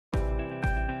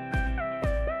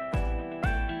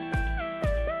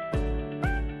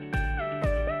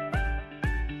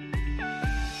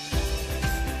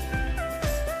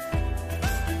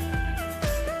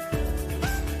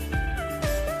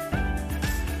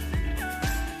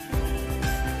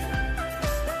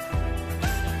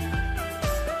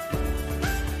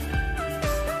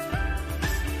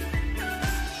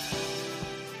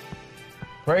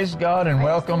Praise God and Praise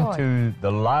welcome the to the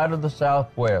Light of the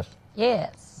Southwest.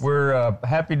 Yes. We're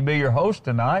happy to be your host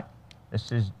tonight.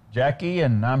 This is Jackie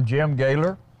and I'm Jim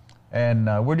Gaylor.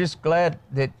 And we're just glad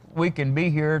that we can be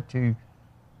here to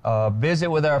visit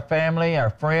with our family, our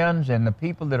friends, and the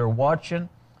people that are watching.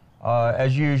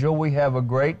 As usual, we have a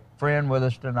great friend with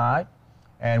us tonight,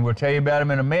 and we'll tell you about him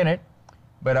in a minute.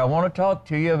 But I want to talk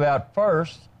to you about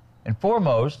first and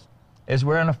foremost is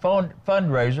we're in a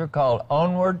fundraiser called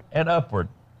Onward and Upward.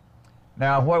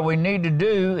 Now, what we need to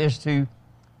do is to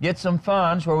get some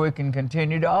funds where we can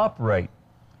continue to operate.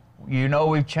 You know,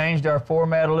 we've changed our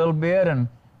format a little bit,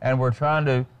 and we're trying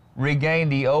to regain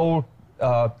the old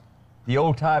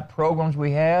type programs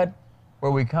we had,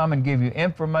 where we come and give you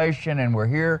information, and we're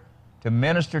here to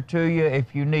minister to you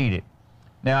if you need it.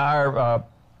 Now,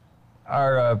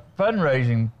 our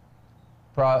fundraising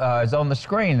is on the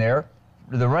screen there.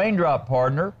 The Raindrop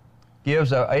Partner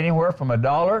gives anywhere from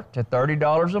 $1 to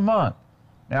 $30 a month.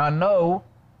 Now, I know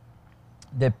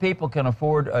that people can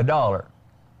afford $1,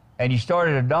 and you start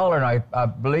at $1, and I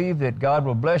believe that God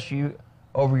will bless you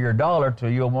over your $1 till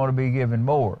you'll want to be giving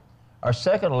more. Our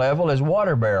second level is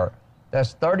Water Bearer.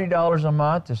 That's $30 a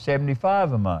month to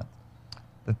 $75 a month.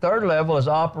 The third level is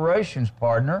Operations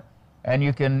Partner, and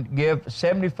you can give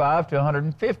 $75 to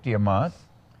 $150 a month,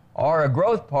 or a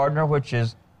Growth Partner, which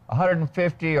is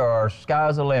 $150 or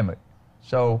sky's the limit.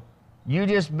 So you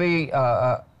just be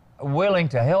willing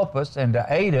to help us and to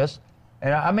aid us,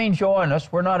 and I mean join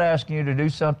us. We're not asking you to do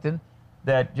something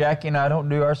that Jackie and I don't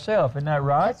do ourselves. Isn't that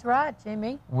right? That's right,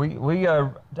 Jimmy. We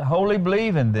wholly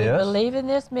believe in this. We believe in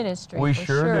this ministry. We for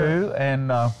sure do,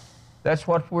 and that's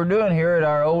what we're doing here at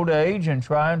our old age, and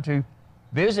trying to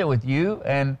visit with you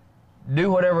and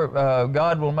do whatever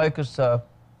God will make us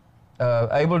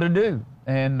able to do.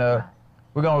 And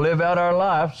we're going to live out our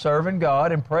life serving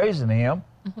God and praising Him.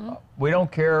 Mm-hmm. We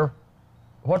don't care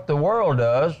what the world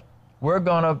does. We're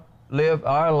going to live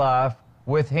our life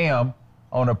with Him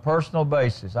on a personal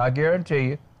basis. I guarantee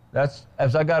you, that's,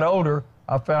 as I got older,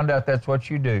 I found out that's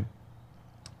what you do.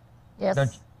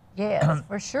 Yes, yes,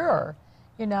 for sure.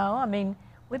 You know, I mean,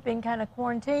 we've been kind of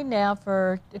quarantined now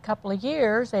for a couple of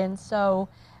years, and so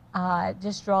it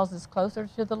just draws us closer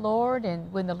to the Lord.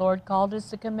 And when the Lord called us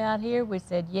to come out here, we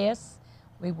said, yes,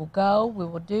 we will go. We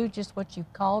will do just what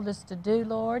you've called us to do,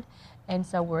 Lord. And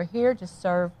so we're here to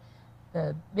serve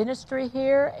the ministry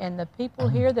here and the people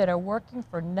here that are working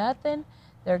for nothing.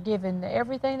 They're giving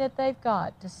everything that they've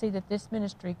got to see that this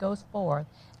ministry goes forth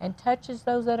and touches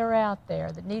those that are out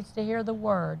there that needs to hear the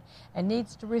word and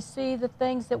needs to receive the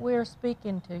things that we are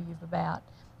speaking to you about.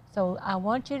 So I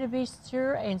want you to be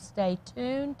sure and stay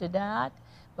tuned tonight,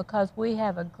 because we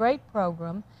have a great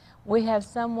program. We have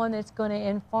someone that's going to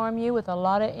inform you with a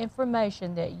lot of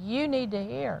information that you need to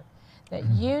hear, that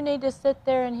you need to sit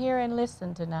there and hear and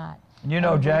listen tonight. You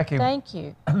know, Jackie, thank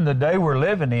you. The day we're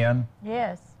living in,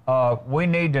 yes, we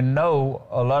need to know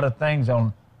a lot of things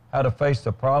on how to face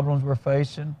the problems we're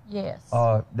facing. Yes.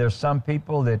 There's some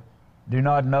people that do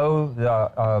not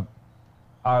know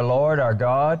our Lord, our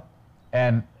God,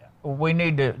 and they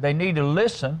need to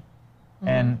listen,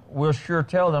 and we'll sure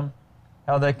tell them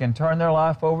how they can turn their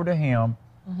life over to Him,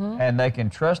 and they can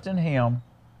trust in Him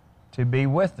to be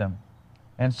with them.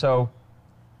 And so,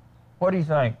 what do you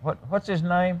think? What's his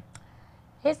name?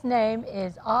 His name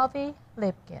is Avi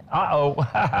Lipkin. Uh-oh.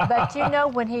 But you know,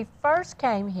 when he first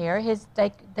came here,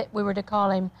 we were to call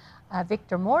him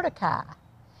Victor Mordecai.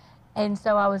 And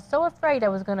so I was so afraid I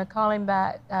was going to call him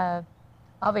by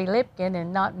Avi Lipkin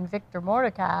and not in Victor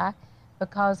Mordecai,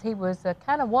 because he was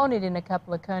kind of wanted in a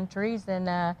couple of countries. And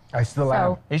I still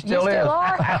am. He still is. You still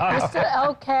are? You're still,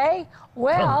 okay.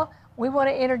 Well, we want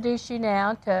to introduce you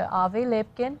now to Avi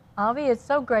Lipkin. Avi, it's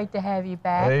so great to have you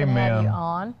back. Amen. And have you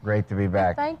on. Great to be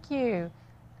back. And thank you.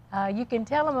 You can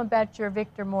tell them about your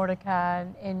Victor Mordecai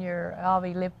and your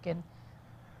Avi Lipkin.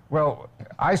 Well,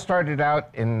 I started out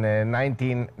in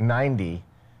 1990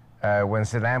 when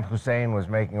Saddam Hussein was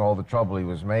making all the trouble he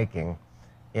was making.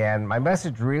 And my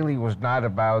message really was not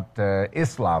about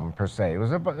Islam, per se. It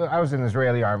was I was an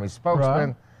Israeli army spokesman,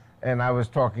 right, and I was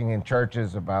talking in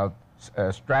churches about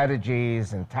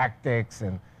strategies and tactics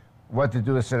and what to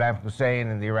do with Saddam Hussein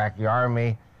and the Iraqi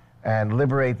army and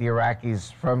liberate the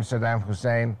Iraqis from Saddam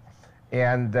Hussein.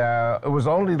 And it was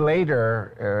only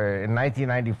later, in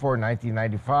 1994,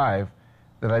 1995,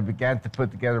 that I began to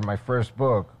put together my first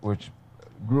book, which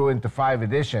grew into 5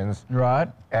 editions. Right.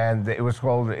 And it was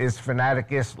called Is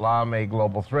Fanatic Islam a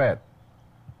Global Threat?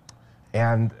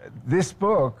 And this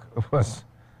book was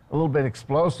a little bit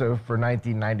explosive for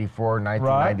 1994,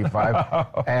 1995.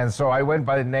 Right. And so I went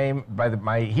by the name,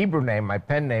 my Hebrew name, my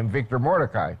pen name, Victor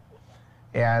Mordecai.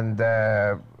 And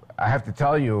I have to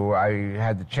tell you, I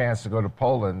had the chance to go to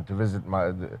Poland to visit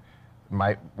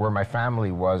where my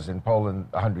family was in Poland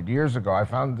 100 years ago. I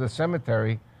found the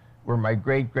cemetery where my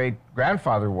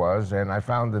great-great-grandfather was, and I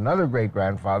found another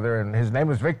great-grandfather, and his name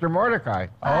was Victor Mordecai.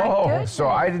 Oh, so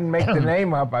I didn't make the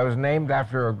name up. I was named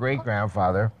after a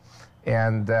great-grandfather.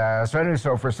 And so anyway,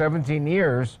 so for 17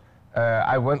 years,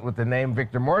 I went with the name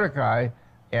Victor Mordecai,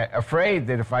 afraid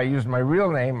that if I used my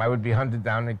real name, I would be hunted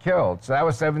down and killed. So that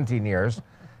was 17 years.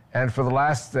 And for the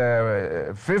last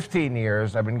 15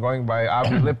 years, I've been going by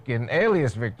Avi Lipkin,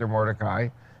 alias Victor Mordecai.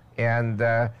 And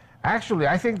actually,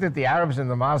 I think that the Arabs and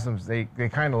the Muslims, they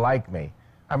kind of like me.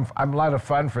 I'm a lot of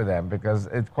fun for them because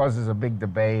it causes a big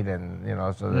debate, and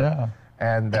so. Yeah.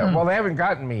 And well, they haven't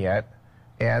gotten me yet,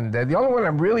 and the only one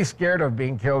I'm really scared of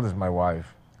being killed is my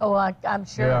wife. Oh, I'm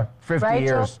sure. Yeah. 50 Rachel?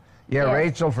 years. Yeah, Yes.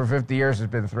 Rachel for 50 years has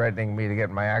been threatening me to get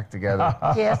my act together.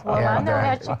 Yes, well, I And, know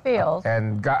how she feels.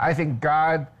 And God, I think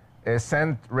God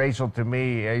sent Rachel to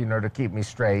me, to keep me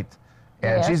straight.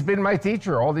 And Yes. she's been my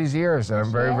teacher all these years, and I'm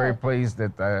Yes, very, she very has. pleased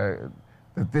that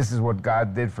this is what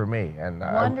God did for me. And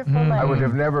Wonderful I lady. would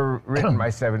have never written my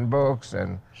 7 books,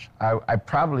 and I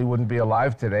probably wouldn't be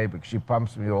alive today because she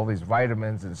pumps me all these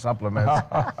vitamins and supplements,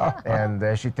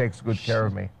 and she takes good care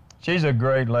of me. She's a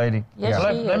great lady. Yes,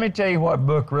 let, she let is. me tell you what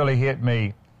book really hit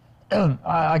me.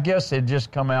 I guess it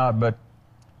just come out,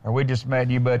 or we just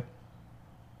met you, but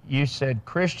you said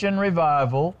Christian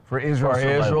revival For Israel's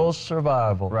survival. Israel's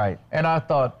survival. Right. And I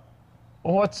thought,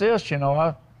 well, what's this?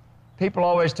 People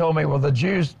always told me, well, the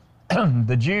Jews,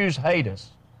 the Jews hate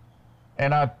us,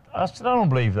 and I said, I don't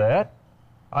believe that.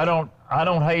 I don't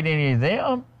hate any of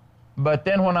them. But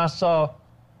then when I saw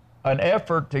an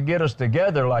effort to get us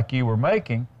together like you were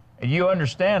making, and you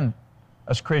understand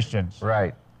us Christians.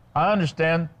 Right. I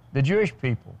understand the Jewish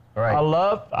people. Right. I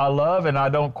love, and I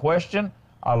don't question.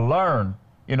 I learn.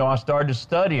 I started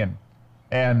studying,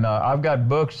 and I've got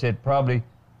books that probably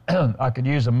I could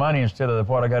use the money instead of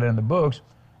what I got in the books.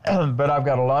 But I've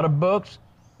got a lot of books,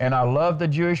 and I love the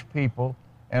Jewish people,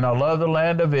 and I love the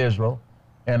land of Israel,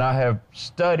 and I have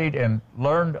studied and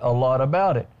learned a lot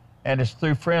about it. And it's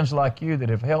through friends like you that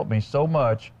have helped me so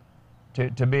much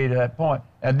to be to that point.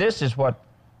 And this is what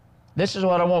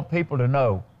I want people to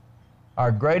know.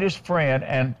 Our greatest friend,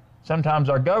 and sometimes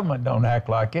our government don't act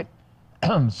like it,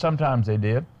 sometimes they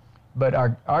did, but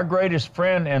our greatest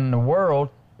friend in the world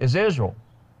is Israel.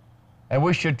 And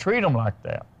we should treat them like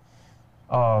that.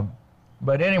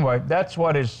 But anyway, that's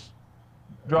what has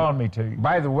drawn me to you.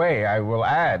 By the way, I will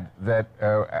add that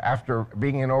after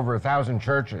being in over 1,000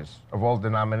 churches of all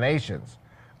denominations,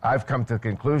 I've come to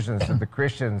conclusions that the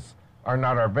Christians are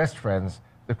not our best friends.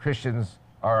 The Christians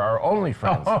are our only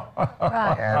friends.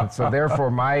 Right. And so therefore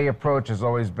my approach has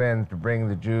always been to bring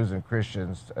the Jews and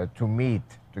Christians to meet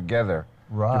together,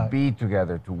 Right. to be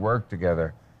together, to work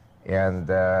together. And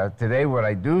today what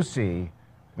I do see,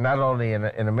 not only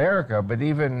in America, but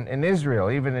even in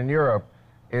Israel, even in Europe,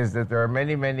 is that there are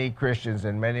many, many Christians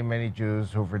and many, many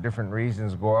Jews who for different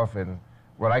reasons go off in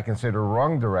what I consider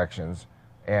wrong directions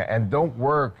and don't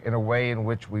work in a way in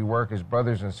which we work as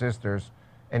brothers and sisters.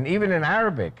 And even in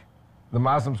Arabic, the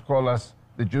Muslims call us,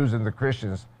 the Jews and the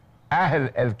Christians, Ahl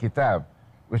al-Kitab,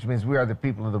 which means we are the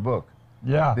people of the book.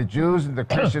 Yeah. The Jews and the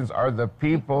Christians are the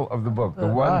people of the book, the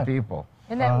one Right. people.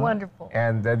 Isn't that wonderful?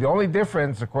 And the only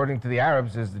difference, according to the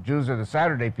Arabs, is the Jews are the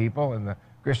Saturday people and the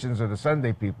Christians are the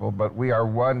Sunday people, but we are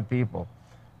one people.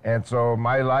 And so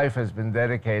my life has been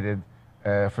dedicated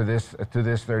to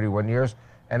this 31 years.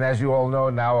 And as you all know,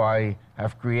 now I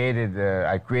created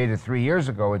 3 years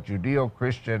ago a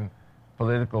Judeo-Christian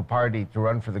political party to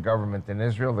run for the government in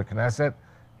Israel, the Knesset.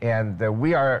 And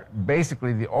we are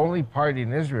basically the only party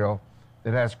in Israel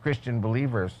that has Christian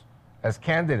believers as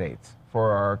candidates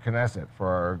for our Knesset, for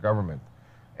our government.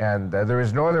 And there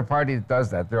is no other party that does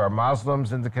that. There are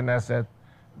Muslims in the Knesset.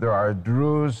 There are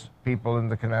Druze people in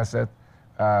the Knesset,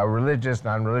 religious,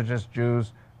 non-religious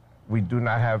Jews. We do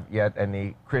not have yet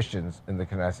any Christians in the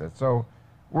Knesset. So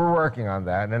we're working on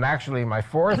that. And actually my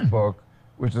 4th book,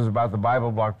 which is about the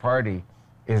Bible Block Party,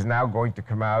 is now going to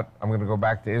come out. I'm going to go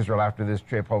back to Israel after this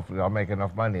trip. Hopefully I'll make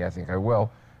enough money. I think I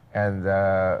will. And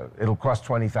it'll cost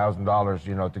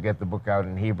 $20,000, to get the book out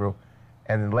in Hebrew.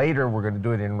 And then later we're going to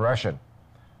do it in Russian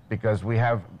because we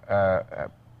have,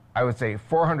 I would say,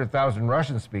 400,000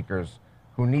 Russian speakers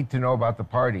who need to know about the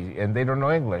party, and they don't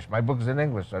know English. My book is in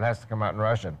English, so it has to come out in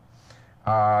Russian.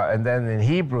 And then in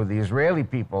Hebrew, the Israeli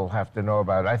people have to know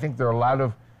about it. I think there are a lot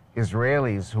of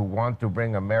Israelis who want to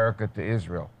bring America to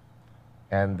Israel.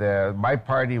 And my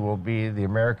party will be the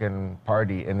American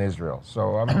party in Israel.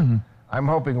 So I'm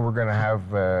hoping we're going to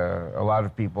have a lot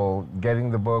of people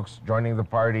getting the books, joining the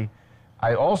party.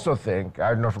 I also think,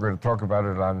 I don't know if we're going to talk about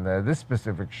it on this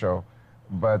specific show,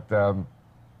 but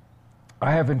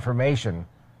I have information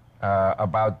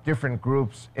about different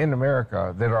groups in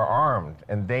America that are armed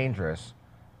and dangerous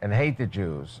and hate the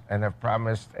Jews and have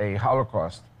promised a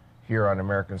Holocaust here on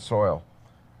American soil.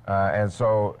 And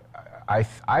so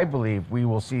I believe we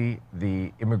will see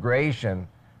the immigration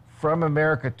from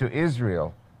America to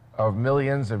Israel of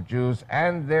millions of Jews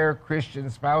and their Christian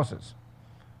spouses.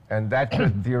 And that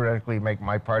could theoretically make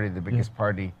my party the biggest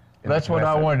party in That's the what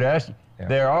I Knesset. wanted to ask you. Yeah.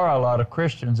 There are a lot of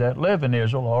Christians that live in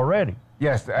Israel already.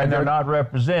 Yes, And they're not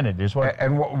represented. Is what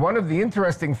And one of the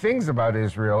interesting things about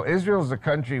Israel is a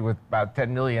country with about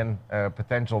 10 million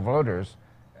potential voters,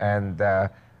 and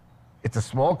it's a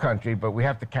small country, but we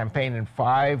have to campaign in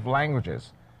 5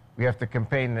 languages. We have to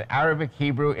campaign in Arabic,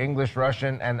 Hebrew, English,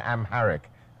 Russian, and Amharic.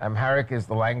 Amharic is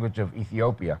the language of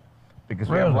Ethiopia, because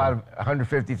we have a Really? lot of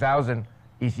 150,000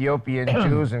 Ethiopian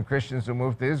Jews and Christians who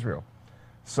moved to Israel.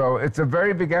 So it's a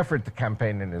very big effort to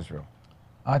campaign in Israel.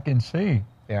 I can see.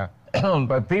 Yeah.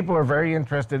 But people are very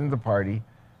interested in the party,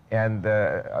 and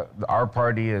our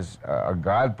party is a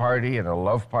God party and a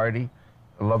love party.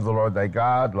 Love the Lord thy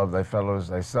God, love thy fellow as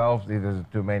thyself. These are the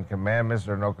 2 main commandments.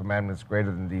 There are no commandments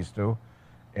greater than these 2.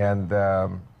 And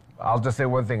I'll just say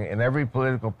one thing. In every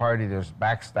political party, there's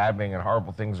backstabbing and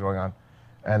horrible things going on.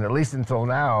 And at least until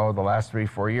now, the last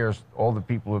 3-4 years, all the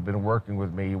people who've been working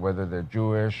with me, whether they're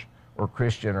Jewish or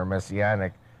Christian or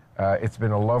Messianic, it's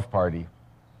been a love party.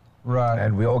 Right.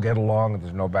 And we all get along, and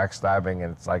there's no backstabbing,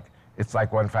 and it's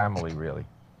like one family, really.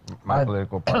 My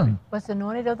political party. Was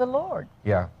anointed of the Lord.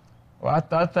 Yeah. Well,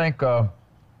 I think,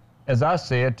 as I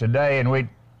see it today, and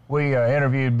we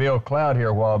interviewed Bill Cloud here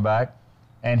a while back,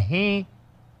 and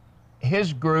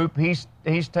his group, he's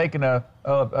taken a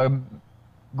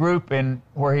group in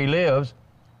where he lives,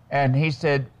 and he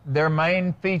said their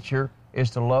main feature is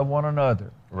to love one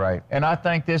another. Right. And I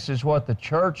think this is what the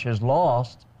church has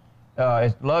lost,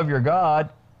 is love your God,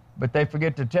 but they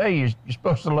forget to tell you you're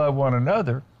supposed to love one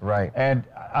another. Right. And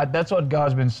that's what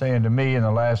God's been saying to me in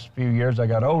the last few years. I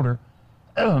got older,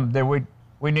 that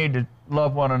we need to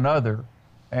love one another.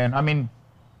 And I mean,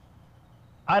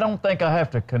 I don't think I have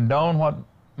to condone what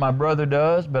my brother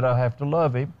does, but I have to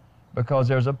love him, because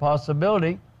there's a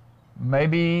possibility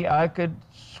maybe I could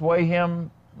sway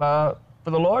him for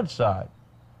the Lord's side.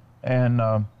 And,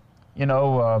 I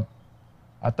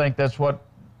think that's what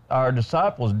our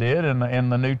disciples did in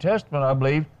the New Testament. I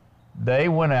believe they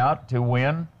went out to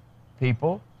win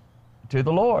people to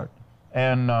the Lord.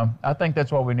 And I think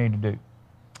that's what we need to do.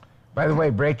 By the way,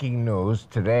 breaking news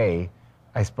today,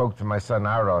 I spoke to my son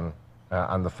Aaron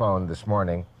on the phone this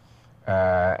morning,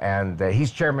 and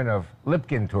he's chairman of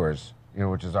Lipkin Tours,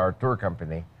 which is our tour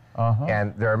company. Uh-huh.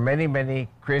 And there are many, many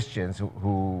Christians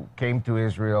who came to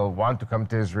Israel, want to come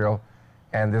to Israel,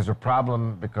 and there's a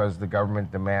problem because the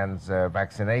government demands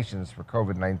vaccinations for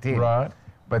COVID-19. Right.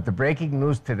 But the breaking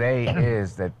news today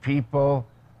is that people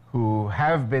who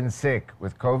have been sick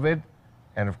with COVID,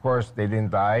 and of course they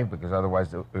didn't die because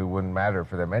otherwise it wouldn't matter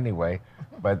for them anyway,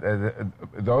 but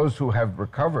those who have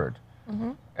recovered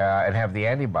and have the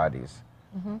antibodies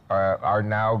are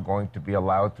now going to be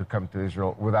allowed to come to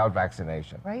Israel without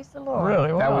vaccination. Praise the Lord.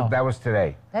 Really? Wow. That was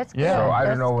today. That's good. Yeah. So I don't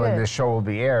That's know when good. this show will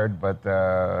be aired, but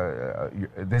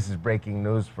this is breaking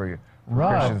news for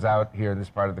Right. Christians out here in this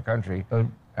part of the country.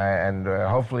 And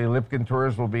hopefully Lipkin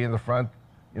Tours will be in the front,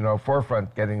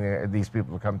 forefront, getting these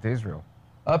people to come to Israel.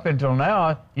 Up until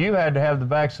now, you had to have the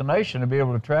vaccination to be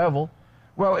able to travel.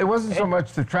 Well, it wasn't so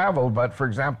much to travel, but for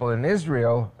example, in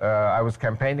Israel, I was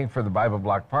campaigning for the Bible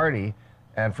Block Party.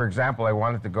 And for example, I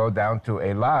wanted to go down to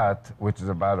Eilat, which is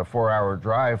about a 4-hour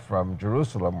drive from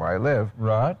Jerusalem, where I live,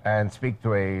 Right. and speak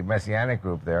to a Messianic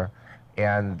group there.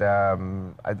 And I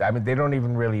mean, they don't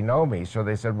even really know me. So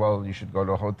they said, well, you should go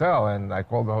to a hotel. And I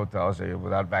called the hotel and said,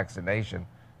 without vaccination,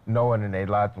 no one in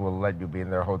Eilat will let you be in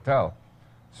their hotel.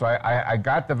 So I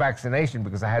got the vaccination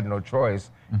because I had no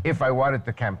choice if I wanted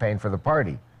to campaign for the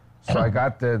party. So I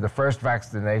got the first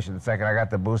vaccination, the second, I got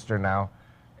the booster now.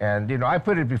 And, I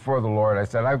put it before the Lord. I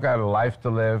said, I've got a life to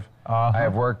live. I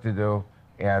have work to do.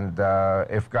 And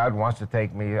if God wants to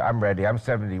take me, I'm ready. I'm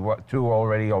 72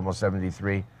 already, almost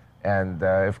 73. And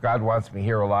if God wants me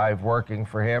here alive working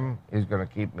for him, he's going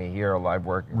to keep me here alive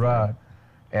working for him. Right.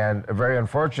 And very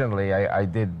unfortunately, I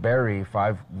did bury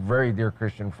 5 very dear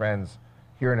Christian friends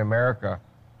here in America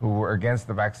who were against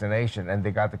the vaccination, and they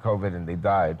got the COVID and they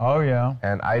died. Oh, yeah.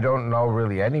 And I don't know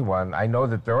really anyone. I know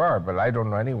that there are, but I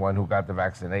don't know anyone who got the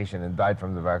vaccination and died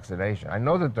from the vaccination. I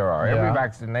know that there are. Yeah. Every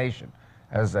vaccination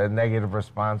has a negative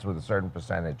response with a certain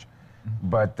percentage.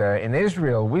 But in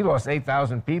Israel, we lost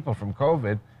 8,000 people from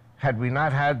COVID. Had we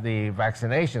not had the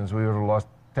vaccinations, we would have lost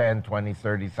 10, 20,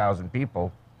 30,000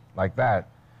 people like that.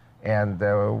 And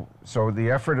so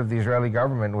the effort of the Israeli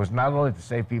government was not only to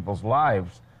save people's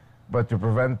lives, but to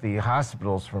prevent the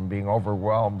hospitals from being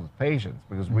overwhelmed with patients,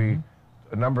 because we,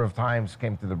 a number of times,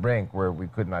 came to the brink where we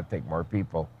could not take more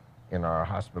people in our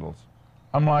hospitals.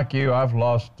 I'm like you. I've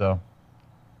lost,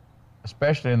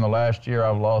 especially in the last year,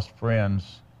 I've lost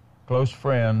friends, close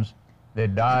friends,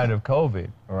 that died of COVID.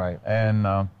 Right. And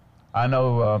I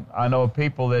know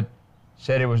people that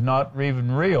said it was not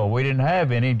even real. We didn't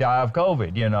have any die of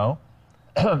COVID, you know.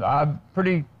 I'm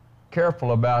pretty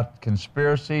careful about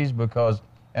conspiracies because,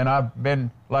 and I've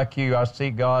been like you, I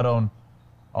seek God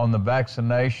on the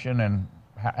vaccination and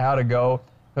how to go,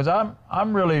 because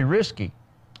I'm really risky.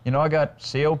 You know, I got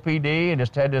COPD and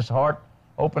just had this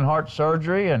open heart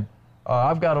surgery, and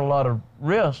I've got a lot of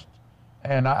risks.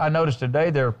 And I noticed today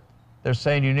they're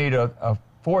saying you need a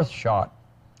fourth shot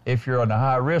if you're in a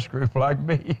high risk group like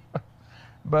me.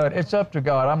 But it's up to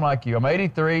God. I'm like you. I'm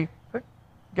 83.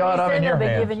 God, I'm in your hands.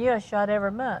 They'll be giving you a shot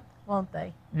every month, won't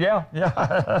they? Yeah.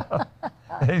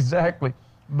 Exactly.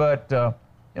 But, you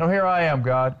know, here I am,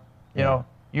 God. You know,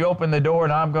 you open the door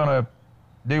and I'm going to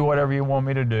do whatever you want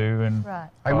me to do. And right.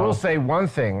 I will say one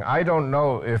thing. I don't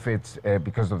know if it's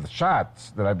because of the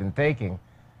shots that I've been taking,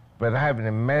 but I have an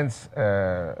immense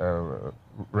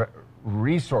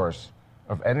resource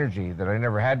of energy that I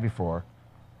never had before.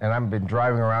 And I've been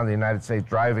driving around the United States,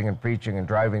 driving and preaching and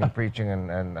driving and preaching.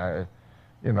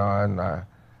 You know, and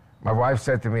my wife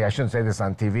said to me, I shouldn't say this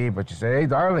on TV, but she said, "Hey,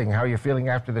 darling, how are you feeling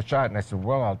after the shot?" And I said,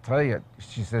 "Well, I'll tell you."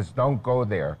 She says, "Don't go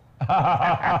there."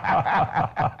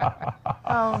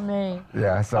 Oh, me.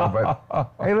 Yeah, so, but,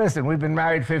 hey, listen, we've been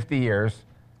married 50 years,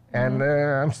 and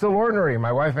I'm still ornery.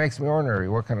 My wife makes me ornery.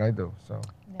 What can I do? So,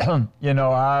 you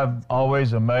know, I'm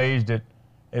always amazed at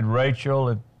Rachel,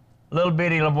 a little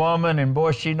bitty woman, and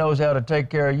boy, she knows how to take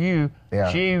care of you. Yeah.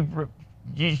 She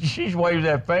waves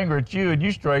that finger at you, and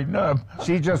you straighten up.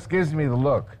 She just gives me the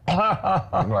look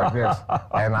like this,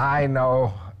 and I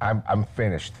know I'm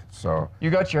finished. So you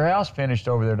got your house finished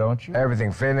over there, don't you?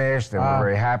 Everything finished, and we're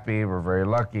very happy. We're very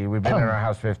lucky. We've been in our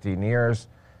house 15 years,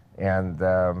 and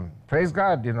praise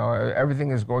God, you know,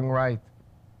 everything is going right.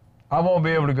 I won't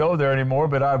be able to go there anymore,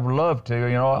 but I'd love to.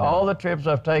 You know, all the trips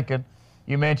I've taken,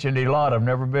 you mentioned Eilat. I've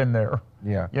never been there.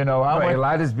 Yeah. You know,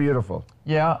 Eilat is beautiful.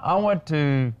 Yeah, I went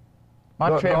to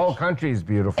the whole country is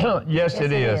beautiful. Yes,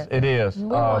 it is. It is. We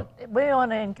want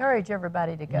to encourage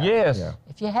everybody to go. Yes. Yeah.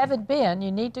 If you haven't been,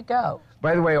 you need to go.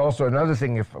 By the way, also another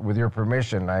thing, if with your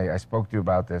permission, I spoke to you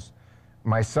about this.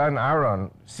 My son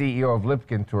Aaron, CEO of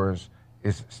Lipkin Tours,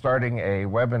 is starting a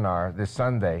webinar this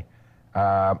Sunday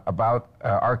about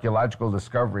archaeological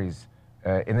discoveries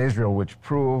in Israel, which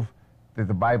prove that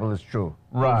the Bible is true.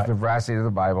 Right. Proves the veracity of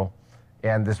the Bible.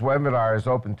 And this webinar is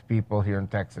open to people here in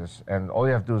Texas. And all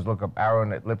you have to do is look up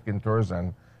Aaron at Lipkin Tours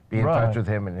and be in touch with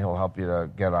him, and he'll help you to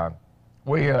get on.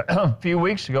 We a few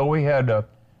weeks ago, we had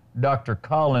Dr.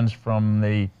 Collins from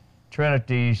the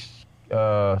Trinity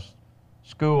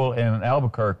School in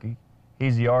Albuquerque.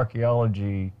 He's the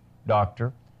archaeology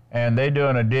doctor. And they're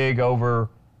doing a dig over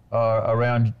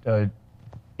around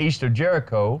east of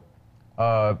Jericho,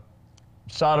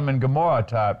 Sodom and Gomorrah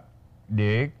type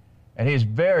dig. And he's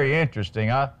very interesting.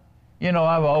 I've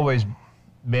always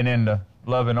been into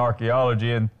loving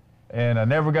archaeology, and I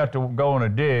never got to go on a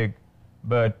dig,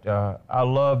 but I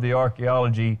love the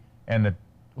archaeology and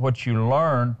what you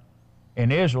learn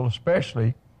in Israel,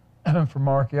 especially from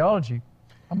archaeology.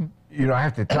 You know, I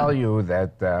have to tell you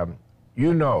that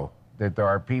you know that there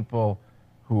are people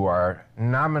who are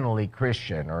nominally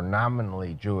Christian or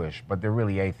nominally Jewish, but they're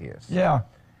really atheists. Yeah.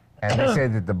 And they say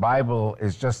that the Bible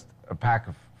is just a pack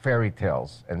of fairy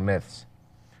tales and myths,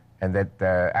 and that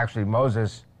actually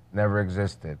Moses never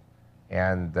existed,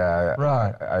 and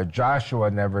Joshua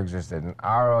never existed, and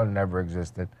Aaron never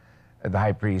existed, the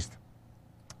high priest.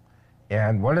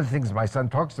 And one of the things my son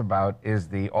talks about is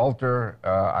the altar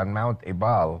on Mount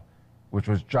Ebal, which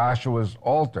was Joshua's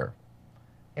altar.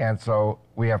 And so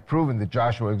we have proven that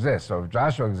Joshua exists. So if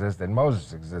Joshua existed, then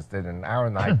Moses existed, and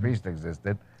Aaron the high priest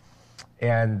existed.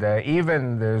 And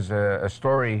even there's a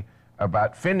story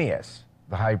about Phineas,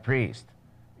 the high priest.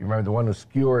 You remember the one who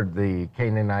skewered the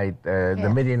Canaanite,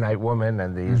 the Midianite woman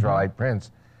and the Israelite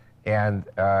prince. And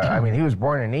I mean, he was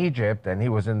born in Egypt, and he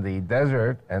was in the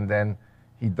desert, and then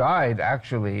he died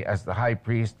actually as the high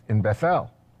priest in Bethel.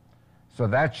 So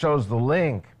that shows the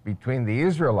link between the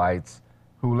Israelites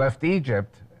who left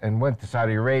Egypt and went to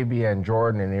Saudi Arabia and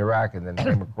Jordan and Iraq, and then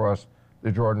came across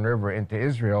the Jordan River into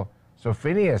Israel. So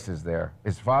Phineas is there.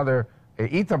 His father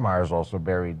Itamar is also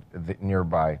buried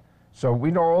nearby. So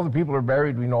we know all the people are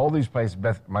buried. We know all these places.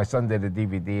 My son did a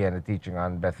DVD and a teaching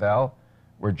on Bethel,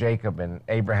 where Jacob and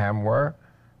Abraham were.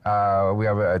 We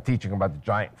have a teaching about the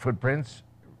giant footprints,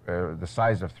 the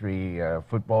size of 3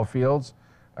 football fields,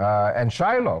 and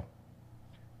Shiloh.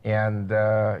 And,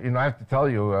 you know, I have to tell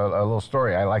you a little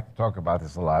story. I like to talk about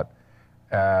this a lot.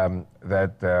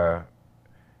 That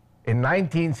in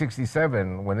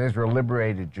 1967, when Israel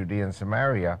liberated Judea and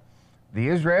Samaria, the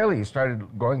Israelis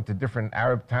started going to different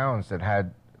Arab towns that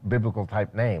had biblical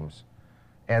type names.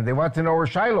 And they wanted to know where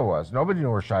Shiloh was. Nobody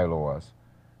knew where Shiloh was.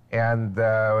 And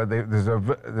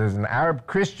there's an Arab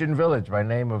Christian village by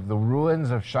name of the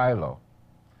Ruins of Shiloh.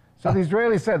 So the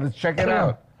Israelis said, let's check it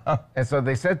out. And so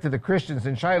they said to the Christians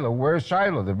in Shiloh, where's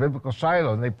Shiloh, the biblical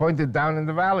Shiloh? And they pointed down in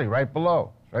the valley, right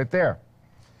below, right there.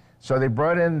 So they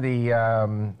brought in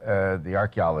the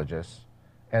archaeologists,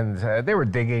 and they were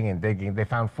digging and digging. They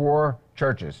found 4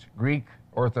 churches, Greek,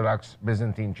 Orthodox,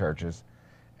 Byzantine churches.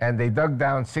 And they dug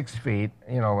down 6 feet,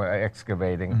 you know,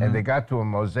 excavating, and they got to a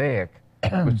mosaic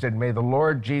which said, may the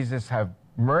Lord Jesus have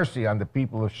mercy on the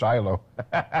people of Shiloh,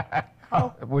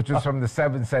 which was from the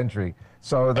 7th century.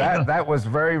 So that was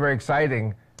very, very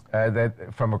exciting,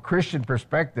 that from a Christian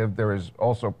perspective, there is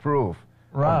also proof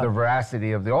of the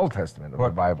veracity of the Old Testament, of the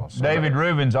Bible. So David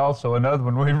Rubin's also another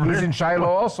one. He's in Shiloh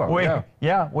also.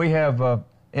 We have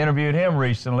interviewed him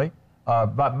recently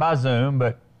by Zoom.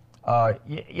 But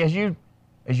as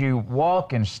you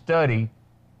walk and study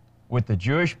with the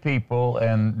Jewish people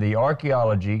and the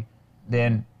archaeology,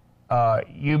 then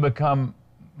you become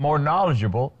more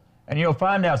knowledgeable, and you'll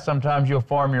find out sometimes you'll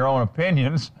form your own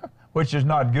opinions, which is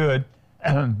not good.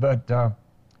 But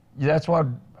that's what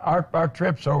our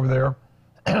trips over there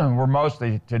were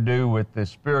mostly to do with the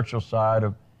spiritual side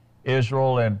of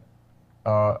Israel. And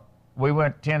we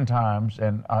went 10 times,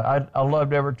 and I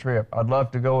loved every trip. I'd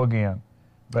love to go again,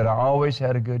 but I always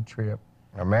had a good trip.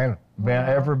 Amen. Man,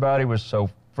 everybody was so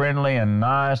friendly and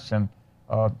nice, and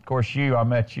of course I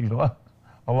met you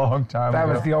a long time ago.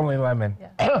 That was the only lemon.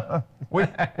 Yeah. we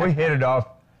hit it off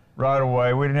right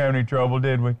away. We didn't have any trouble,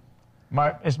 did we?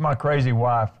 It's my crazy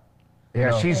wife.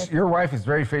 Yeah, your wife is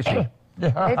very fishy. And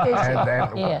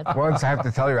Yes. once I have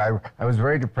to tell you, I was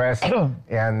very depressed,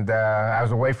 and I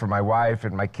was away from my wife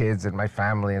and my kids and my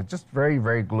family, and just very,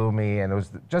 very gloomy. And it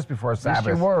was just before Sabbath.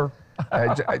 Yes, you were.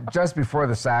 Just before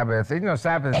the Sabbath. And, you know,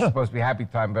 Sabbath is supposed to be happy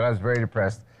time, but I was very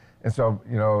depressed. And so,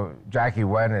 you know, Jackie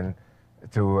went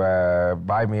to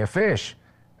buy me a fish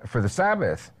for the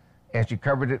Sabbath. And she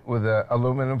covered it with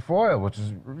aluminum foil, which is,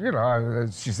 you know,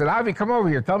 she said, Avi, come over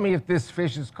here. Tell me if this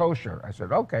fish is kosher. I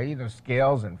said, okay, you know,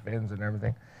 scales and fins and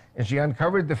everything. And she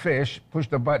uncovered the fish,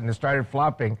 pushed a button, and started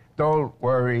flopping. Don't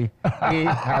worry, be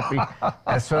happy.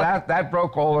 And so that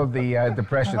broke all of the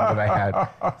depression that I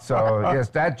had. So, yes,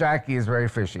 that Jackie is very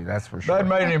fishy, that's for sure. That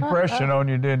made an impression on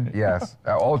you, didn't it? Yes,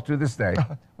 all to this day.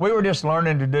 We were just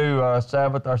learning to do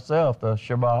Sabbath ourselves, the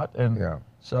Shabbat. And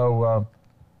so,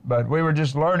 but we were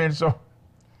just learning, so,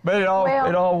 but it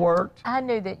all worked. I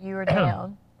knew that you were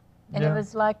down. And it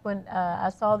was like when I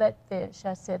saw that fish,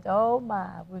 I said, oh my,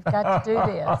 we've got to do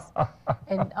this.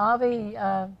 And Avi,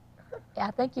 I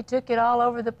think you took it all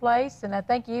over the place, and I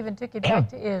think you even took it back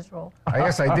to Israel. I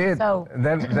guess I did. So,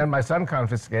 then my son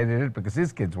confiscated it because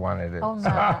his kids wanted it. Oh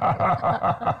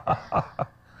my.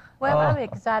 Well, I'm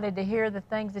excited to hear the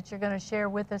things that you're going to share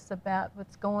with us about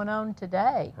what's going on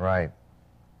today. Right.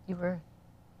 You were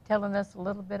telling us a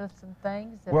little bit of some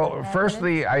things. Well,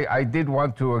 firstly, I did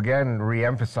want to again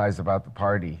re-emphasize about the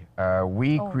party.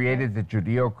 We created the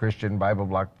Judeo-Christian Bible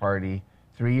Block Party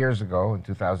 3 years ago in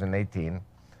 2018,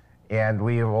 and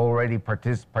we have already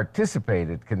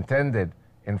contended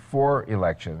in 4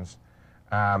 elections,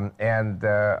 and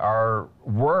our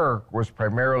work was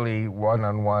primarily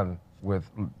one-on-one with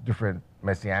different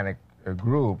Messianic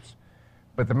groups,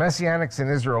 but the Messianics in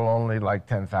Israel are only like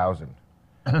 10,000.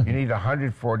 You need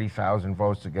 140,000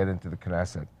 votes to get into the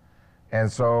Knesset. And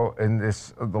so in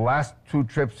the last 2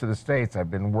 trips to the States, I've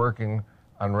been working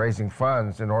on raising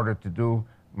funds in order to do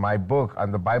my book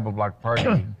on the Bible Block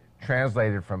Party,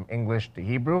 translated from English to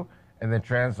Hebrew, and then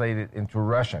translated into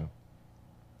Russian.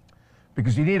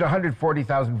 Because you need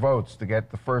 140,000 votes to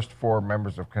get the first 4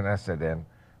 members of Knesset in.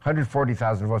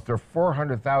 140,000 votes. There are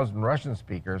 400,000 Russian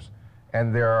speakers,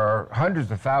 and there are hundreds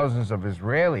of thousands of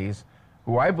Israelis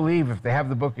who I believe if they have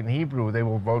the book in Hebrew, they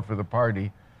will vote for the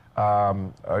party.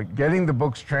 Getting the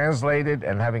books translated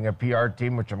and having a PR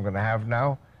team, which I'm going to have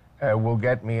now, will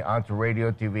get me onto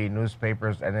radio, TV,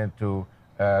 newspapers, and into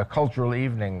cultural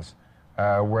evenings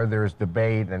where there's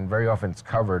debate, and very often it's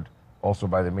covered also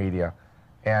by the media.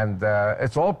 And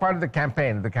it's all part of the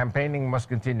campaign. The campaigning must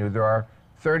continue. There are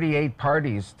 38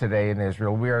 parties today in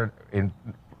Israel. We are in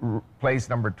place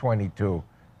number 22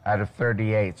 out of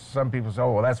 38. Some people say,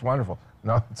 oh, well, that's wonderful.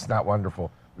 No, it's not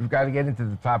wonderful. We've got to get into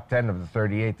the top 10 of the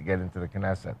 38 to get into the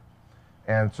Knesset.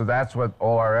 And so that's what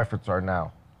all our efforts are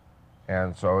now.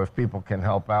 And so if people can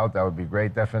help out, that would be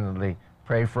great. Definitely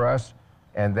pray for us.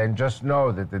 And then just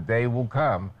know that the day will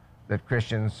come that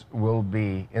Christians will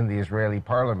be in the Israeli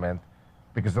parliament,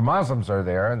 because the Muslims are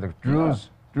there and the Druze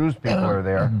people are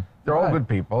there. They're all good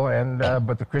people, and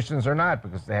but the Christians are not,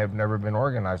 because they have never been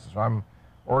organized. So I'm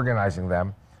organizing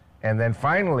them. And then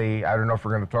finally, I don't know if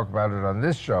we're going to talk about it on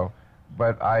this show,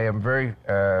 but I am very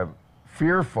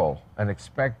fearful and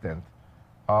expectant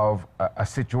of a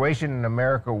situation in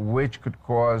America which could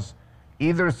cause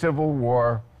either a civil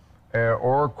war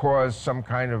or cause some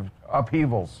kind of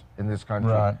upheavals in this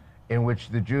country, in which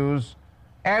the Jews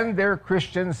and their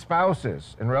Christian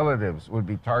spouses and relatives would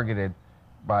be targeted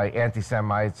by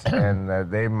anti-Semites,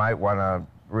 and they might want to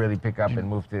really pick up and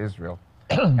move to Israel.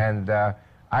 And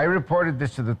I reported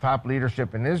this to the top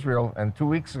leadership in Israel, and 2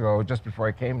 weeks ago, just before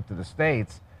I came to the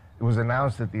States, it was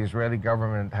announced that the Israeli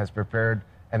government has prepared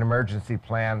an emergency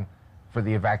plan for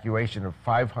the evacuation of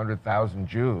 500,000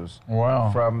 Jews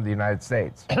from the United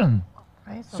States.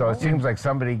 So it seems like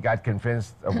somebody got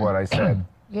convinced of what I said.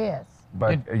 Yes.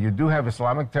 But you do have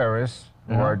Islamic terrorists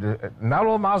who are, not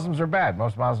all Muslims are bad,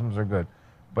 most Muslims are good,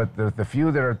 but the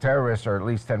few that are terrorists are at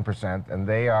least 10%, and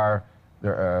they're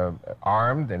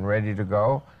armed and ready to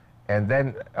go. And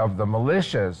then of the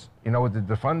militias, you know, to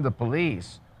defund the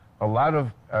police, a lot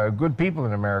of good people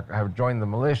in America have joined the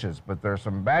militias, but there are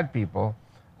some bad people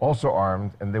also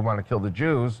armed, and they want to kill the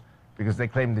Jews because they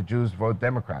claim the Jews vote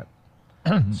Democrat.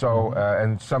 So,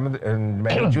 and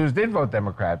many Jews did vote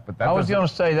Democrat, but that I was going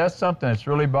to say that's something that's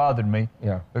really bothered me.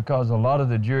 Yeah. Because a lot of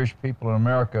the Jewish people in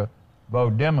America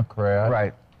vote Democrat.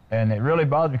 Right. And it really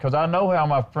bothers me because I know how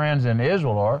my friends in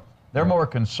Israel are. They're more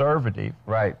conservative.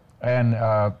 Right. And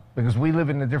because we live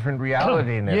in a different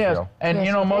reality in Israel. Yes. And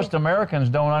you know, most Americans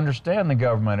don't understand the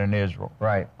government in Israel.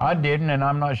 Right. I didn't, and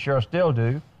I'm not sure I still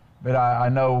do, but I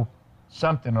know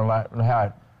something about how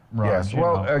it runs. Yes.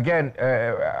 Well, again,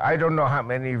 I don't know how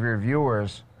many of your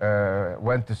viewers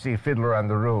went to see Fiddler on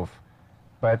the Roof,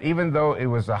 but even though it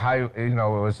was it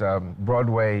was a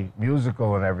Broadway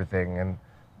musical and everything, and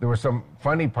there were some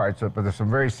funny parts to it, but there's some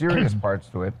very serious parts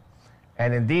to it.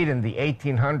 And indeed, in the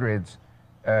 1800s,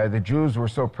 the Jews were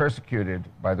so persecuted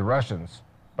by the Russians,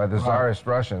 by the Tsarist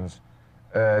Russians,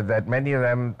 that many of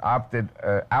them opted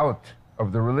out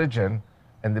of the religion,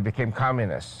 and they became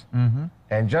communists.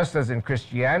 And just as in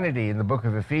Christianity, in the book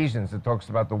of Ephesians, it talks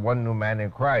about the one new man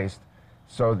in Christ,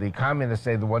 so the communists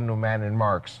say the one new man in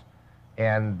Marx.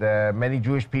 And many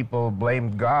Jewish people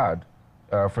blamed God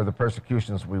for the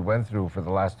persecutions we went through for the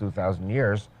last 2,000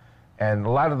 years. And a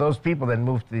lot of those people then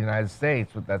moved to the United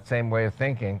States with that same way of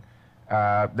thinking.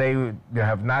 They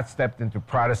have not stepped into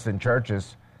Protestant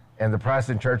churches, and the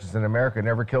Protestant churches in America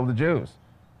never killed the Jews.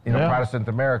 You know, Protestant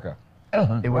America.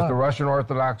 It was the Russian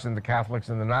Orthodox and the Catholics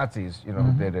and the Nazis, you know,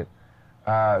 who did it.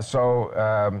 So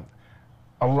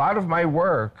a lot of my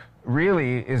work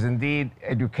really is indeed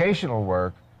educational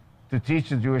work to teach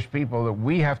the Jewish people that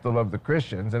we have to love the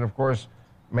Christians, and of course,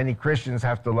 many Christians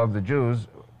have to love the Jews.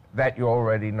 That you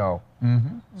already know.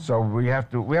 So we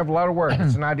have a lot of work.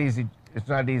 It's not easy. It's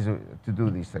not easy to do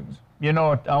these things. You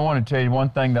know, I want to tell you one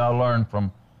thing that I learned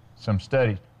from some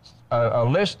studies. A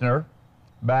listener,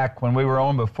 back when we were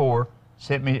on before,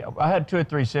 sent me. I had 2 or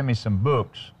 3 send me some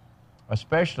books,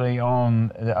 especially on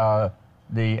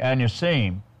the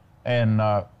Anusim, and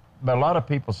but a lot of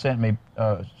people sent me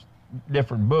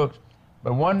different books.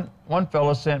 But one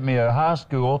fellow sent me a high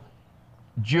school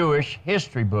Jewish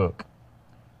history book.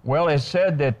 Well, it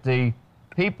said that the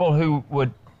people who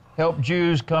would help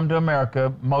Jews come to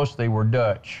America mostly were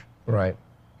Dutch. Right.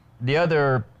 The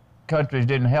other countries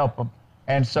didn't help them,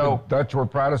 and so the Dutch were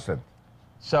Protestant.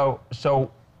 So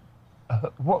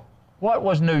what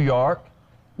was New York?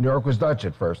 New York was Dutch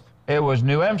at first. It was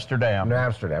New Amsterdam. New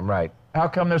Amsterdam, right. How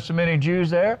come there's so many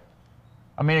Jews there?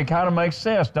 I mean, it kind of makes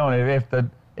sense, don't it?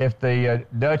 If the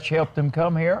Dutch helped them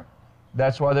come here,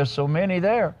 that's why there's so many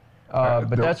there.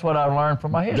 But that's what I learned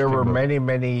from my history There were book.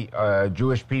 many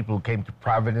Jewish people who came to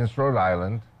Providence, Rhode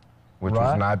Island, which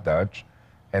was not Dutch,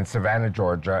 and Savannah,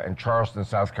 Georgia, and Charleston,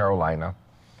 South Carolina.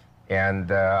 And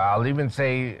I'll even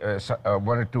say 1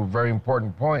 or 2 very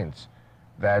important points,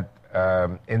 that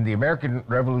in the American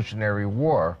Revolutionary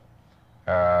War,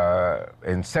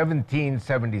 in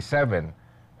 1777,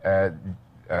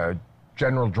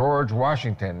 General George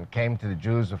Washington came to the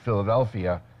Jews of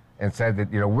Philadelphia and said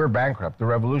that, we're bankrupt. The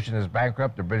revolution is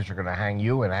bankrupt. The British are going to hang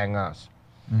you and hang us.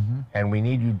 And we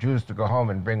need you Jews to go home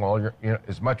and bring all your,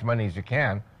 as much money as you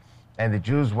can. And the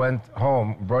Jews went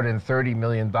home, brought in $30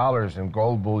 million in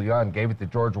gold bullion, gave it to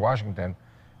George Washington,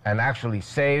 and actually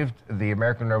saved the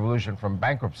American Revolution from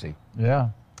bankruptcy. Yeah.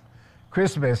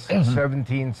 Christmas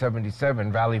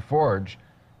 1777, Valley Forge,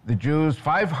 the Jews,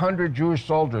 500 Jewish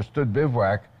soldiers stood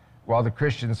bivouac while the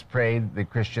Christians prayed the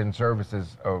Christian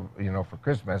services of, for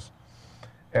Christmas.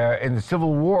 In the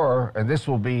Civil War, and this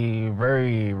will be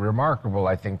very remarkable,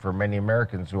 I think, for many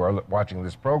Americans who are watching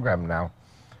this program now,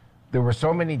 there were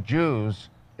so many Jews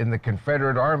in the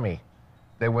Confederate Army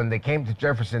that when they came to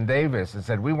Jefferson Davis and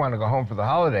said, we want to go home for the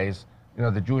holidays,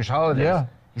 the Jewish holidays,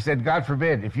 he said, God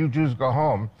forbid, if you Jews go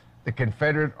home, the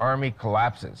Confederate Army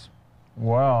collapses.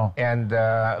 Wow. And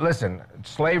listen,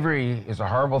 slavery is a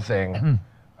horrible thing.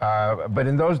 But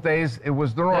in those days, it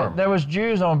was the norm. There was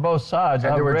Jews on both sides.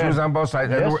 And there were Jews on both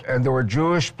sides. Yes. And there were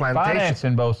Jewish plantations.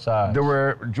 Financing both sides. There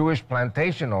were Jewish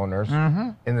plantation owners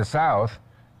in the South,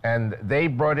 and they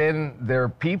brought in their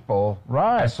people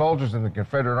as soldiers in the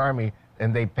Confederate Army,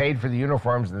 and they paid for the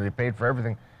uniforms and they paid for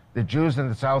everything. The Jews in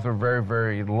the South were very,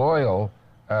 very loyal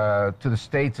to the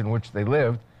states in which they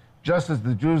lived, just as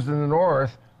the Jews in the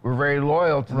North were very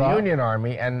loyal to the Union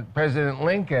Army. And President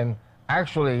Lincoln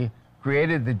actually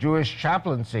created the Jewish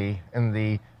chaplaincy in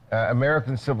the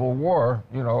American Civil War,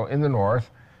 in the North.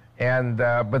 And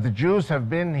but the Jews have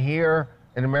been here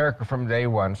in America from day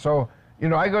one. So,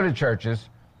 I go to churches,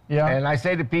 and I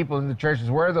say to people in the churches,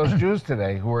 where are those Jews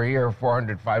today who are here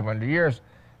 400, 500 years?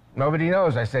 Nobody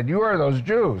knows. I said, you are those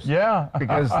Jews. Yeah.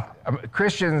 Because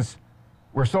Christians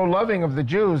were so loving of the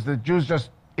Jews that Jews just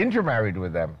intermarried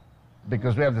with them,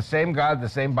 because we have the same God, the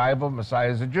same Bible, Messiah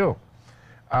is a Jew.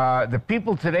 The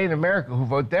people today in America who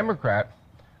vote Democrat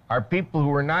are people who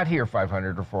were not here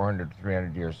 500 or 400 or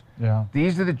 300 years. Yeah.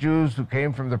 These are the Jews who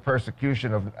came from the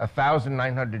persecution of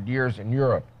 1,900 years in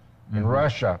Europe, in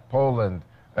Russia, Poland,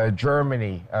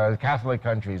 Germany, Catholic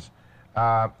countries.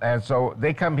 And so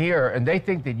they come here and they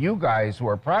think that you guys who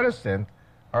are Protestant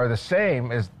are the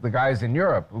same as the guys in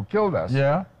Europe who killed us.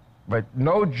 Yeah. But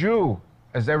no Jew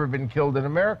has ever been killed in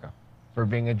America for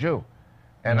being a Jew.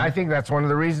 And I think that's one of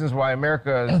the reasons why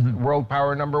America is world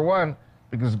power #1,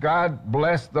 because God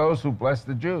blessed those who blessed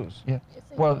the Jews. Yeah.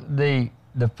 Well, the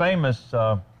famous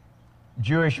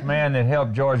Jewish man that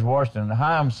helped George Washington,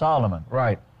 Chaim Solomon.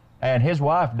 Right. And his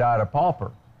wife died a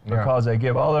pauper because they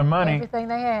give all their money. Everything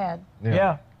they had.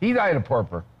 Yeah. He died a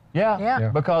pauper.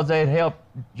 Yeah. Because they had helped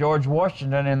George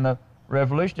Washington in the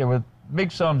Revolution with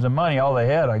big sums of money, all they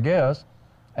had, I guess.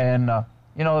 And,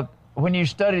 when you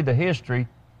study the history,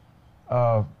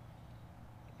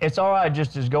 it's all right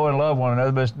just to go and love one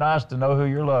another, but it's nice to know who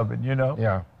you're loving,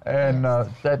 Yeah. And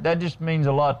that just means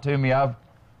a lot to me.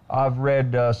 I've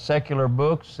read secular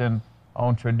books and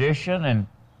on tradition, and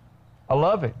I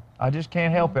love it. I just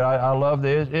can't help it. I love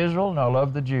the Israel, and I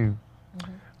love the Jew.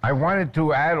 I wanted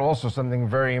to add also something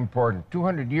very important.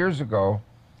 200 years ago,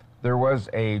 there was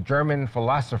a German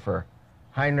philosopher,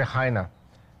 Heinrich Heine,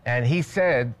 and he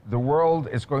said the world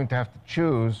is going to have to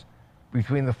choose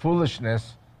between the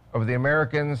foolishness of the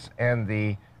Americans and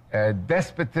the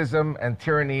despotism and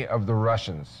tyranny of the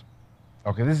Russians.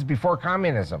 Okay, this is before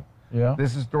communism. Yeah.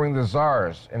 This is during the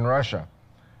czars in Russia.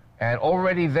 And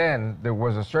already then, there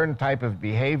was a certain type of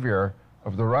behavior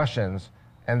of the Russians,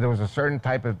 and there was a certain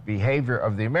type of behavior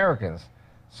of the Americans.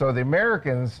 So the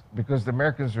Americans, because the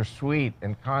Americans are sweet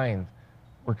and kind,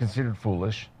 were considered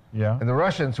foolish. Yeah. And the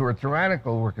Russians, who were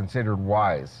tyrannical, were considered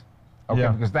wise. Okay,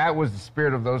 because that was the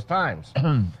spirit of those times.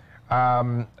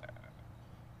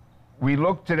 We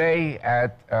look today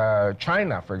at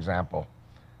China, for example,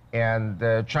 and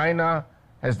China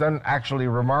has done actually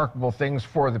remarkable things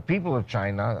for the people of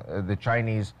China. The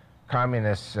Chinese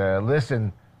communists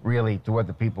listen really to what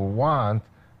the people want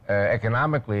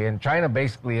economically, and China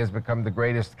basically has become the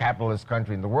greatest capitalist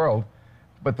country in the world,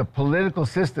 but the political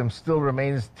system still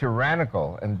remains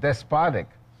tyrannical and despotic.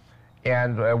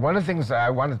 And one of the things I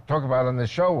wanted to talk about on this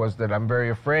show was that I'm very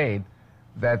afraid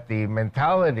that the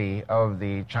mentality of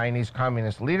the Chinese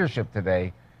communist leadership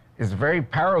today is very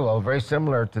parallel, very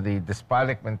similar to the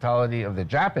despotic mentality of the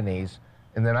Japanese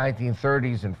in the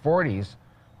 1930s and 40s,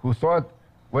 who thought,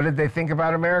 what did they think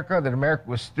about America? That America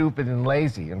was stupid and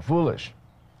lazy and foolish.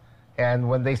 And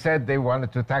when they said they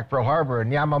wanted to attack Pearl Harbor,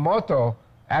 and Admiral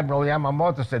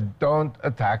Yamamoto said, don't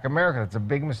attack America, that's a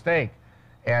big mistake.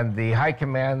 And the high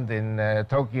command in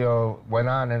Tokyo went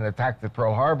on and attacked at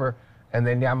Pearl Harbor, and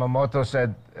then Yamamoto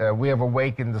said, we have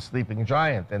awakened the sleeping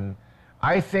giant. And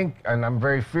I think, and I'm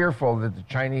very fearful that the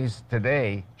Chinese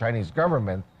today, Chinese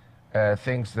government,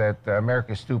 thinks that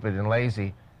America is stupid and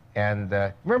lazy. And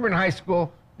remember in high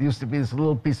school, there used to be this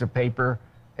little piece of paper,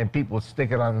 and people would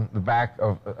stick it on the back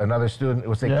of another student. It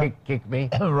would say, kick me.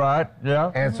 Right,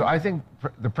 yeah. And so I think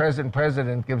the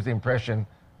president gives the impression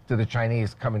to the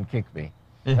Chinese, come and kick me.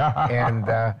 Yeah.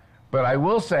 And, but I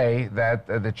will say that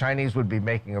the Chinese would be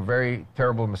making a very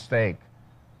terrible mistake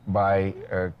by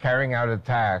carrying out an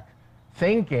attack,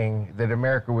 thinking that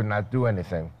America would not do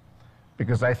anything.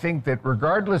 Because I think that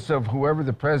regardless of whoever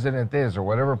the president is or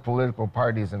whatever political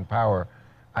party is in power,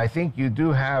 I think you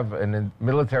do have a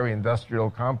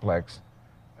military-industrial complex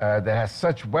that has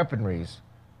such weaponries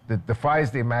that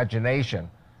defies the imagination.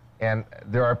 And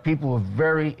there are people with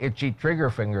very itchy trigger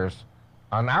fingers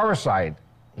on our side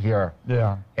here.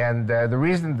 Yeah. And the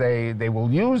reason they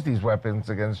will use these weapons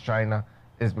against China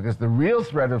is because the real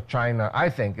threat of China, I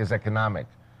think, is economic.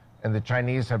 And the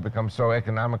Chinese have become so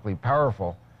economically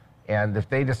powerful. And if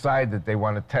they decide that they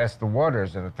want to test the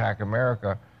waters and attack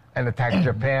America, and attack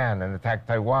Japan, and attack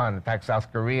Taiwan, attack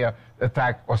South Korea,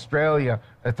 attack Australia,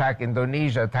 attack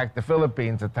Indonesia, attack the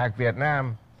Philippines, attack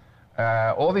Vietnam,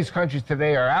 all these countries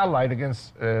today are allied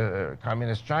against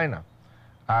communist China.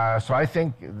 So I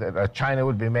think that China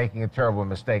would be making a terrible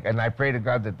mistake. And I pray to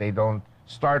God that they don't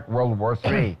start World War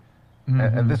III.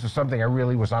 And this is something I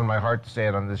really was on my heart to say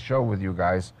it on this show with you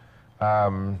guys.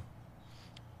 I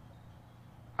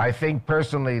think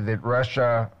personally that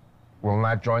Russia will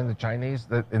not join the Chinese,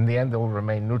 that in the end they will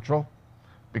remain neutral,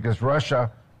 because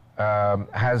Russia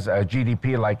has a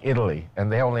GDP like Italy,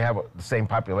 and they only have the same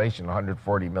population,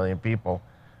 140 million people.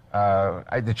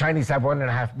 The Chinese have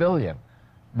 1.5 billion,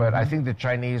 but I think the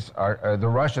Chinese the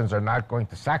Russians are not going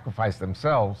to sacrifice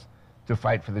themselves to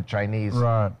fight for the Chinese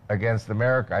against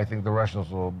America. I think the Russians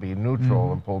will be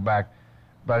neutral and pull back.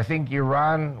 But I think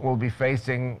Iran will be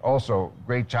facing also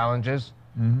great challenges.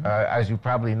 As you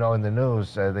probably know in the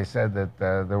news, they said that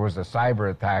there was a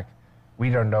cyber attack. We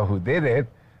don't know who did it,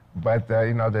 but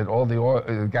you know that all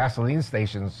the gasoline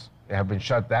stations have been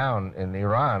shut down in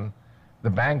Iran. The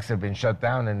banks have been shut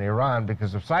down in Iran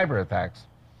because of cyber attacks.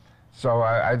 So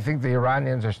I think the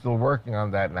Iranians are still working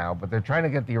on that now, but they're trying to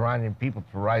get the Iranian people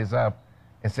to rise up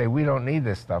and say, we don't need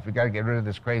this stuff. We got to get rid of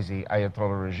this crazy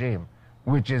Ayatollah regime,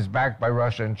 which is backed by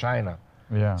Russia and China.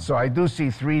 Yeah. So I do see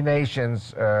three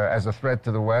nations as a threat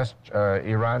to the West,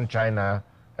 Iran, China,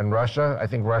 and Russia. I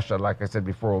think Russia, like I said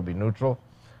before, will be neutral.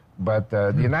 But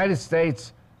the United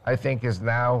States, I think, is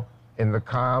now in the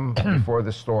calm before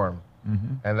the storm.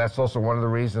 And that's also one of the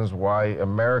reasons why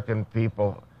American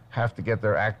people have to get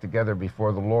their act together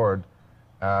before the Lord.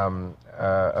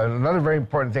 Another very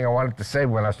important thing I wanted to say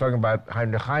when I was talking about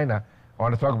Heinrich Heine, I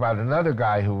want to talk about another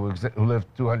guy who lived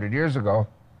 200 years ago.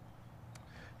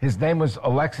 His name was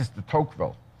Alexis de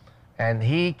Tocqueville. And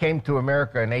he came to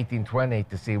America in 1820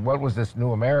 to see what was this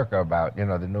new America about, you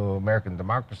know, the new American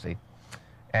democracy.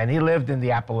 And he lived in the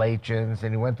Appalachians,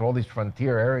 and he went to all these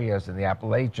frontier areas in the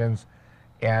Appalachians.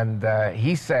 And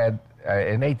he said,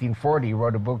 in 1840, he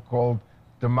wrote a book called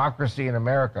Democracy in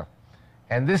America.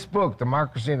 And this book,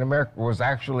 Democracy in America, was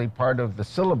actually part of the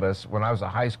syllabus when I was a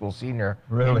high school senior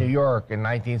in New York in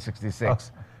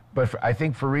 1966. But I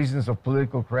think for reasons of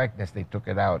political correctness, they took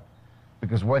it out.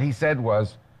 Because what he said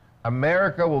was,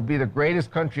 America will be the greatest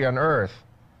country on earth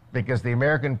because the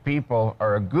American people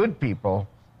are a good people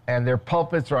and their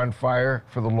pulpits are on fire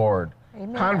for the Lord.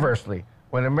 Amen. Conversely,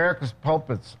 when America's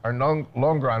pulpits are no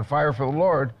longer on fire for the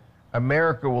Lord,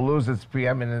 America will lose its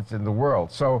preeminence in the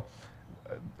world. So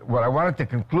what I wanted to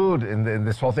conclude in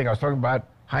this whole thing, I was talking about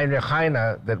Heinrich Heine,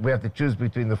 that we have to choose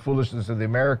between the foolishness of the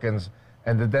Americans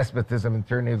and the despotism and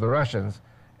tyranny of the Russians,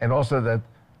 and also that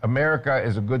America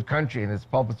is a good country and its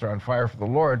pulpits are on fire for the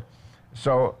Lord.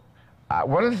 So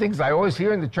one of the things I always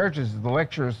hear in the churches is the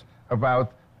lectures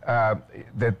about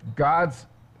that God's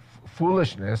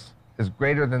foolishness is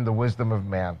greater than the wisdom of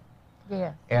man.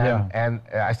 Yeah. And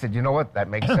I said, you know what? That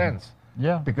makes sense.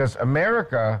 Yeah. Because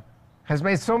America has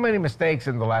made so many mistakes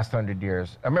in the last 100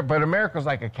 years. But America's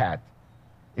like a cat.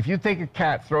 If you take a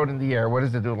cat, throw it in the air, what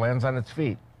does it do? It lands on its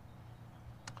feet.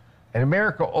 And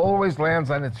America always lands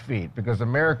on its feet because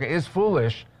America is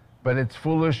foolish, but it's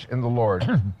foolish in the Lord.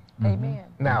 Amen.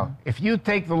 Now, if you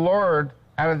take the Lord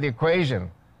out of the equation,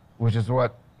 which is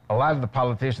what a lot of the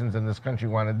politicians in this country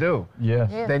want to do,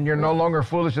 then you're no longer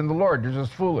foolish in the Lord. You're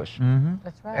just foolish.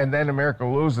 That's right. And then America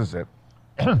loses it.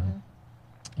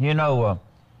 You know,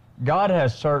 God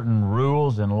has certain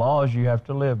rules and laws you have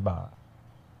to live by.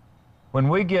 When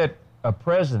we get a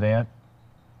president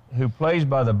who plays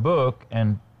by the book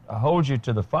and holds you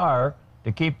to the fire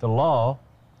to keep the law,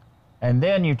 and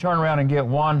then you turn around and get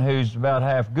one who's about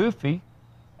half goofy,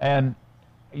 and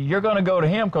you're going to go to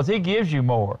him because he gives you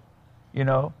more. You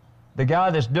know, the guy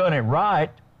that's doing it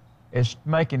right is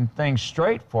making things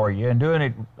straight for you and doing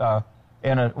it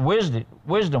in a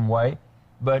wisdom way,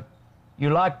 but you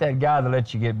like that guy that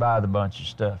lets you get by with a bunch of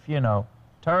stuff, you know,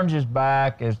 turns his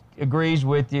back, agrees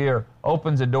with you, or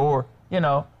opens the door. You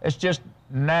know, it's just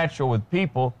natural with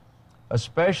people,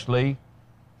 especially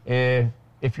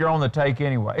if you're on the take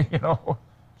anyway, you know.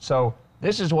 So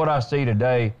this is what I see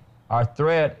today. Our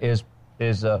threat is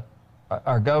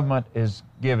our government is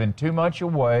giving too much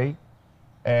away,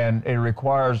 and it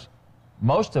requires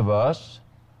most of us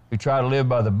who try to live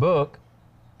by the book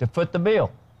to foot the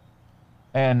bill.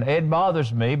 And it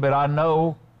bothers me, but I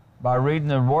know by reading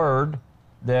the Word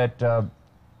that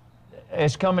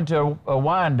it's coming to a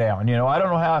wind down. You know, I don't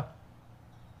know how.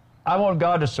 I want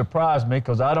God to surprise me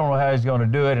because I don't know how He's going to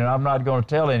do it, and I'm not going to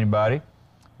tell anybody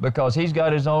because He's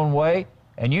got His own way,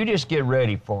 and you just get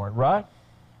ready for it, right?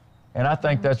 And I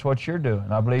think that's what you're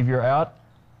doing. I believe you're out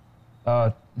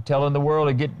telling the world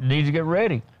needs to get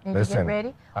ready. Need to get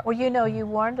ready? Well, you know, you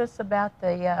warned us about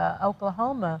the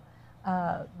Oklahoma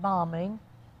bombing,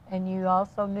 and you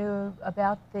also knew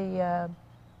about the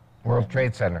World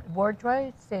Trade Center. World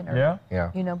Trade Center. Yeah. Yeah.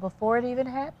 You know, before it even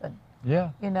happened.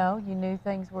 Yeah. You know, you knew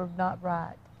things were not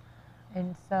right.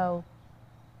 And so...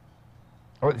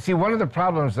 Well, see, one of the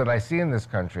problems that I see in this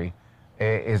country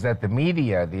is that the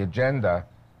media, the agenda,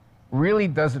 really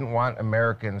doesn't want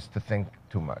Americans to think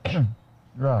too much.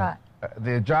 Right.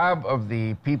 The job of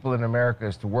the people in America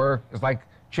is to work. It's like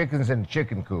chickens in a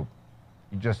chicken coop.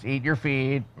 You just eat your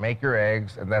feed, make your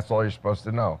eggs, and that's all you're supposed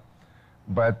to know.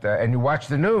 But and you watch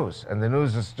the news, and the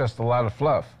news is just a lot of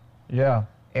fluff. Yeah.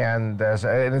 And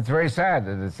it's very sad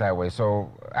that it's that way.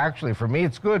 So actually, for me,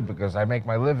 it's good because I make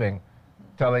my living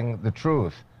telling the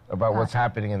truth about what's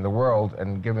happening in the world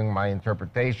and giving my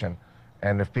interpretation.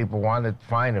 And if people want it,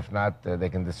 fine. If not, they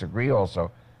can disagree also.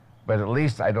 But at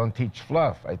least I don't teach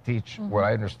fluff. I teach what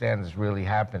I understand is really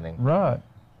happening. Right.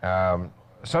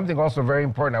 Something also very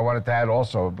important I wanted to add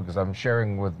also, because I'm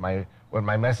sharing with what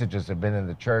my messages have been in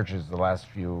the churches the last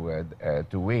few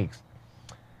 2 weeks.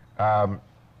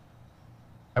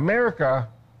 America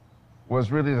was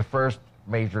really the first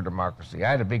major democracy.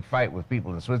 I had a big fight with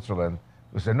people in Switzerland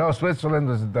who said, no, Switzerland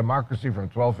was a democracy from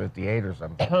 1258 or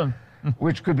something,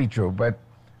 which could be true. But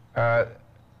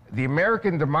the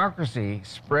American democracy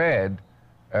spread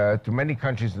to many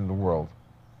countries in the world.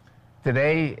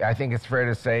 Today, I think it's fair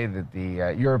to say that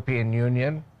the European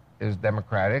Union is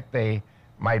democratic. They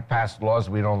might pass laws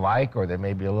we don't like, or they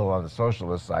may be a little on the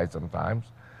socialist side sometimes.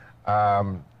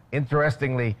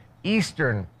 Interestingly,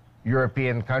 Eastern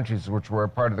European countries, which were a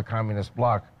part of the communist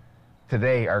bloc,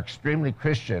 today are extremely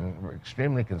Christian,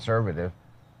 extremely conservative,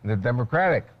 and they're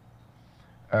democratic.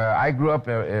 I grew up,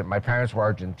 my parents were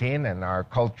Argentine, and our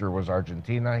culture was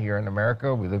Argentina here in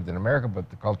America. We lived in America, but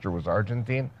the culture was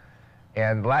Argentine.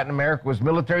 And Latin America was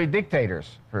military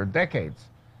dictators for decades.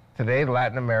 Today,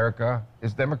 Latin America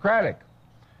is democratic.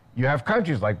 You have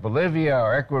countries like Bolivia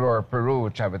or Ecuador or Peru,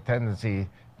 which have a tendency,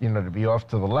 you know, to be off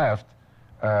to the left.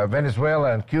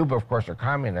 Venezuela and Cuba, of course, are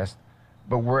communist.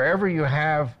 But wherever you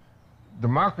have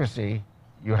democracy,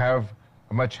 you have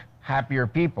a much happier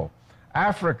people.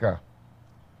 Africa,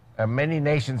 many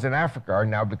nations in Africa are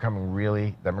now becoming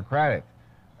really democratic.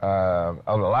 A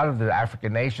lot of the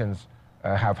African nations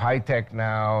have high tech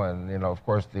now, and you know, of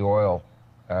course, the oil,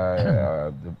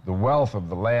 the wealth of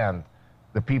the land.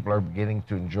 The people are beginning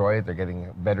to enjoy it. They're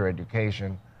getting better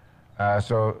education.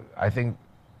 So I think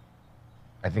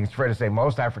it's fair to say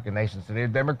most African nations today are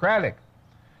democratic.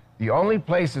 The only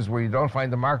places where you don't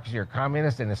find democracy are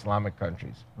communist and Islamic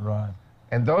countries. Right.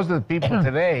 And those are the people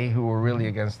today who are really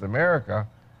against America.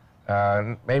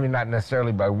 Maybe not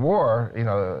necessarily by war. You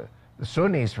know, the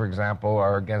Sunnis, for example,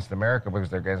 are against America because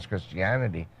they're against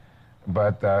Christianity.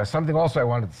 But something also I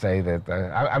wanted to say that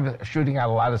I'm shooting out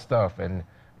a lot of stuff, and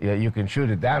you can shoot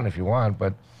it down if you want.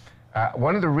 But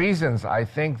one of the reasons I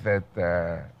think that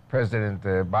President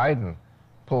Biden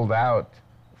pulled out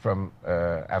from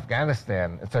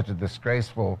Afghanistan in such a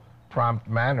disgraceful, prompt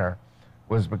manner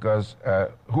was because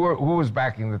who was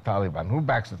backing the Taliban? Who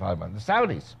backs the Taliban? The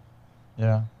Saudis.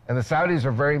 Yeah. And the Saudis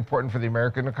are very important for the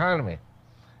American economy.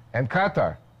 And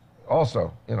Qatar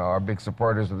also, you know, are big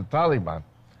supporters of the Taliban.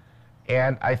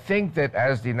 And I think that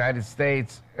as the United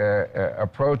States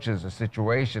approaches a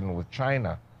situation with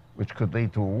China, which could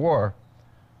lead to a war,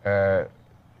 the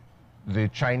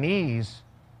Chinese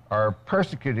are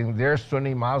persecuting their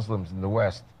Sunni Muslims in the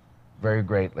West very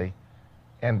greatly.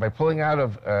 And by pulling out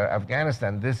of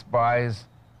Afghanistan, this buys,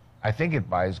 I think it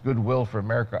buys, goodwill for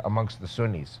America amongst the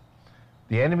Sunnis.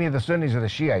 The enemy of the Sunnis are the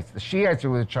Shiites. The Shiites are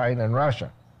with China and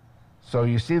Russia. So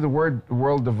you see the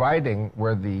world dividing,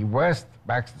 where the West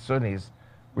backs the Sunnis,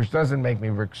 which doesn't make me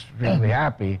extremely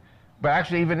happy. But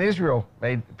actually, even Israel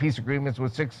made peace agreements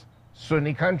with 6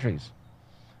 Sunni countries.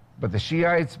 But the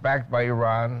Shiites, backed by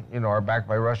Iran, are backed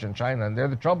by Russia and China, and they're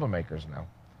the troublemakers now.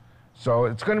 So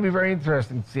it's going to be very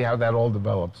interesting to see how that all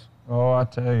develops. Oh, I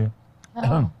tell you.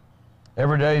 Oh.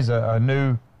 Every day is a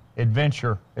new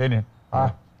adventure, isn't it?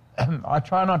 I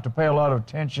try not to pay a lot of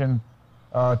attention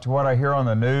to what I hear on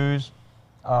the news,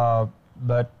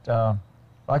 but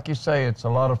like you say, it's a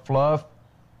lot of fluff,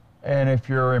 and if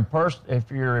you're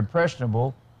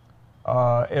impressionable,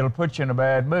 it'll put you in a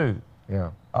bad mood.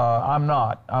 Yeah. I'm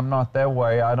not that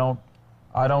way. I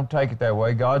don't take it that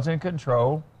way. God's in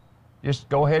control. Just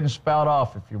go ahead and spout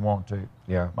off if you want to.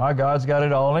 Yeah. My God's got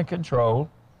it all in control,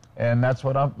 and that's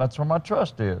where my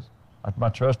trust is. My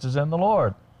trust is in the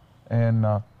Lord, and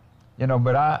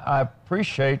but I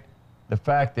appreciate the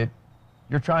fact that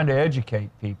you're trying to educate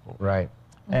people. Right.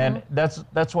 And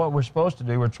that's what we're supposed to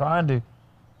do. We're trying to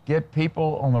get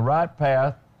people on the right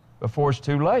path before it's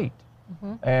too late.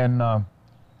 And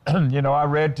I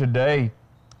read today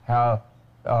how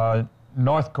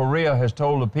North Korea has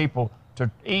told the people to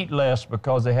eat less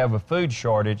because they have a food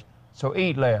shortage. So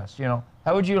eat less.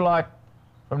 How would you like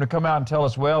for them to come out and tell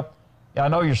us, well, I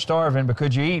know you're starving, but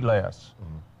could you eat less?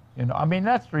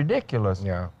 That's ridiculous.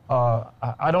 Yeah.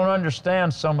 I don't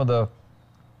understand some of the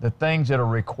things that are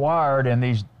required in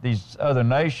these other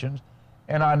nations,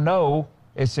 and I know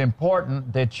it's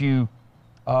important that you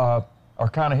are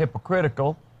kind of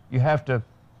hypocritical. You have to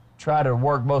try to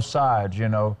work both sides,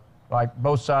 like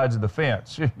both sides of the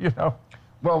fence,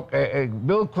 Well,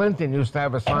 Bill Clinton used to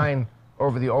have a sign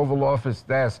over the Oval Office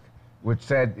desk which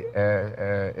said,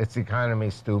 "It's economy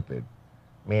stupid,"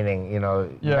 meaning,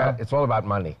 it's all about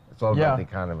money. It's all about the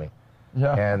economy.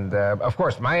 Yeah. And of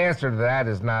course, my answer to that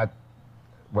is not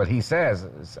what he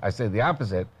says. I say the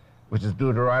opposite, which is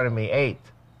Deuteronomy 8,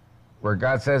 where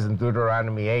God says in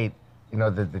Deuteronomy 8,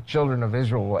 that the children of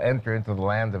Israel will enter into the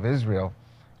land of Israel,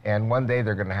 and one day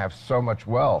they're going to have so much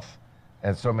wealth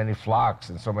and so many flocks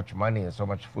and so much money and so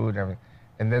much food and everything,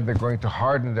 and then they're going to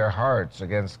harden their hearts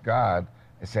against God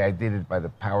and say, I did it by the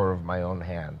power of my own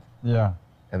hand. Yeah.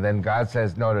 And then God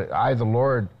says, no, I, the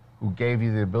Lord, who gave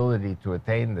you the ability to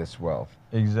attain this wealth.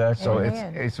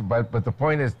 Exactly. So but the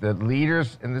point is, the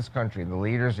leaders in this country, the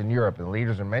leaders in Europe, and the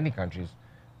leaders in many countries,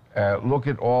 look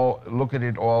at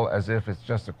it all as if it's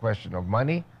just a question of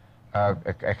money,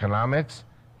 economics,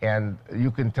 and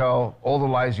you can tell all the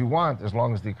lies you want as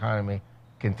long as the economy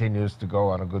continues to go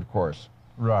on a good course.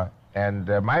 Right. And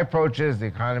my approach is the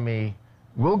economy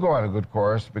will go on a good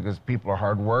course because people are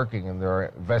hardworking and there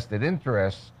are vested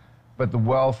interests, but the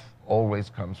wealth always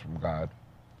comes from God.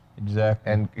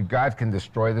 Exactly. And God can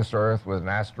destroy this earth with an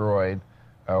asteroid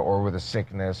or with a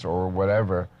sickness or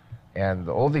whatever. And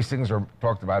all these things are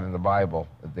talked about in the Bible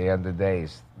at the end of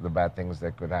days, the bad things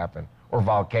that could happen. Or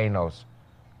volcanoes.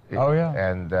 Oh, yeah.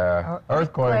 And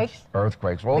earthquakes.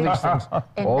 Earthquakes. All these things.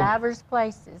 In diverse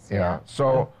places. Yeah.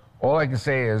 So all I can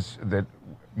say is that,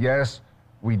 yes,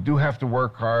 we do have to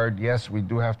work hard. Yes, we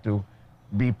do have to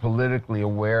be politically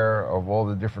aware of all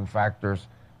the different factors.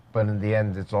 But in the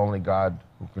end, it's only God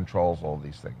who controls all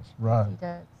these things. Right. He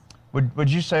does. Would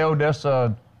you say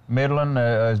Odessa, Midland,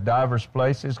 as diverse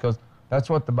places? Because that's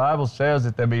what the Bible says,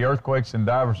 that there be earthquakes in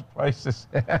diverse places.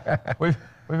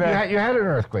 We've had, you had an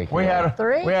earthquake. We had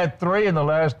three. We had 3 in the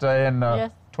last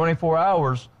 24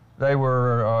 hours. They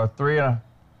were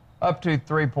up to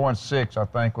 3.6, I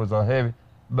think, was a heavy.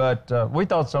 But we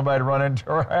thought somebody run into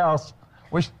our house.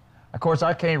 Of course,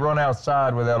 I can't run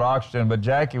outside without oxygen, but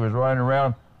Jackie was running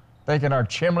around thinking our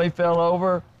chimney fell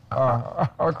over,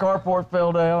 our carport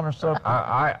fell down or something.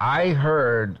 I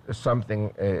heard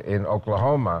something in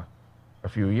Oklahoma a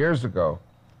few years ago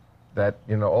that,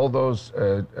 all those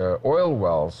oil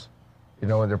wells,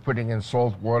 when they're putting in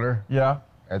salt water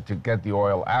to get the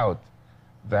oil out,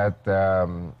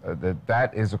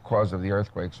 that is a cause of the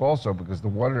earthquakes also, because the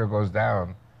water goes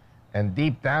down, and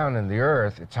deep down in the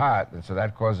earth, it's hot, and so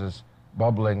that causes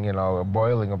bubbling, a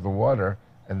boiling of the water,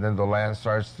 and then the land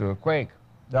starts to quake.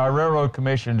 Our Railroad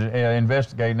Commission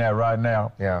investigating that right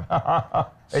now. Yeah.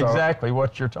 Exactly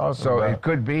what you're talking about. So it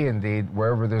could be, indeed,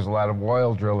 wherever there's a lot of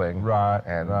oil drilling. Right,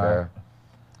 and, right.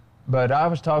 But I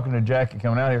was talking to Jackie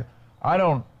coming out here. I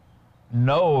don't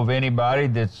know of anybody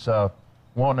that's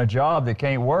wanting a job that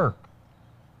can't work.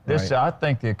 Right. I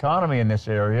think the economy in this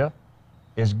area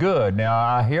is good. Now,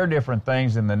 I hear different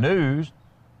things in the news,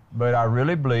 but I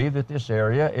really believe that this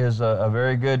area is a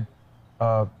very good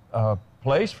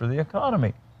place for the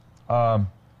economy.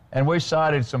 And we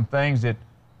cited some things that,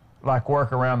 like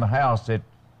work around the house, that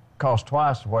cost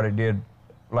twice what it did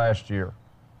last year.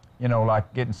 You know,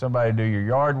 like getting somebody to do your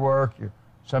yard work,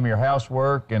 some of your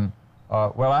housework, and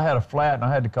well, I had a flat and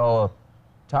I had to call a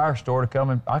tire store to come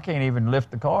and I can't even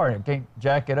lift the car and I can't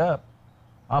jack it up.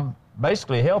 I'm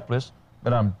basically helpless,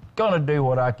 but I'm gonna do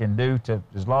what I can do to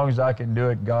as long as I can do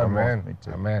it. God wants me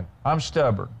to. Amen. I'm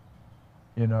stubborn,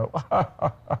 you know,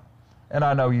 and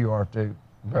I know you are too.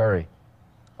 Very.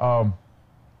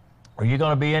 Are you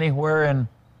going to be anywhere in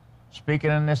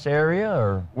speaking in this area,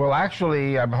 or? Well,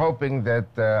 actually, I'm hoping that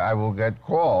I will get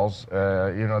calls.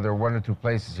 You know, there are 1 or 2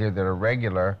 places here that are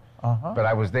regular, but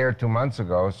I was there 2 months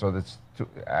ago, so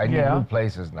I need new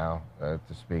places now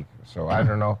to speak. So I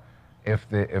don't know if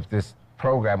this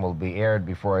program will be aired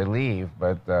before I leave,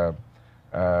 but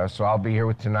so I'll be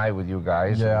here tonight with you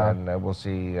guys, and then we'll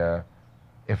see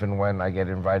if and when I get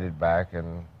invited back.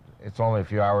 And it's only a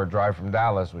few hour drive from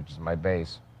Dallas, which is my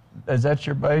base. Is that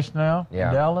your base now?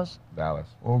 Yeah. Dallas? Dallas.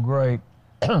 Well, great.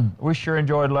 We sure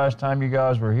enjoyed last time you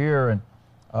guys were here, and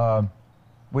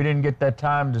we didn't get that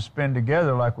time to spend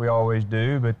together like we always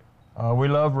do, but we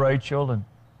love Rachel, and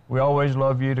we always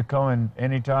love you to come in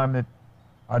anytime that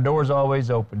our door's always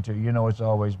open to you. You know, it's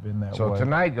always been that way. So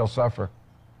tonight you'll suffer.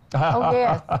 Oh,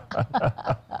 yes.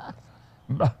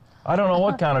 I don't know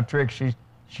what kind of trick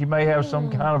she may have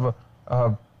some kind of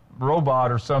a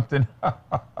robot or something.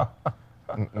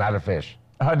 Not a fish.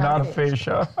 Not a fish.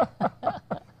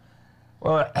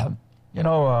 Well, you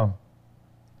know,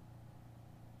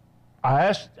 I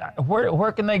asked,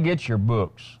 where can they get your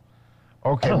books?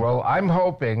 Okay, well, I'm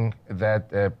hoping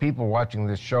that people watching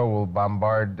this show will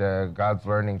bombard God's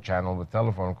Learning channel with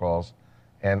telephone calls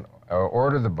and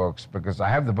order the books, because I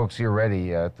have the books here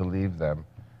ready to leave them.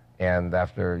 And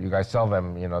after you guys sell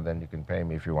them, you know, then you can pay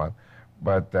me if you want.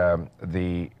 But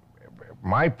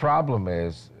my problem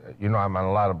is, you know, I'm on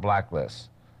a lot of blacklists.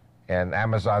 And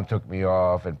Amazon took me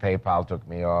off, and PayPal took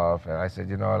me off. And I said,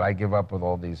 you know what, I give up with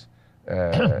all these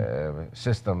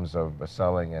systems of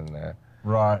selling. And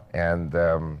right. And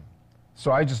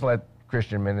so I just let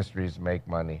Christian Ministries make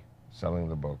money selling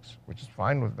the books, which is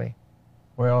fine with me.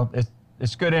 Well,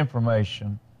 it's good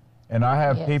information. And I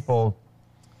have people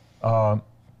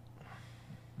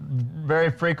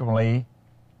very frequently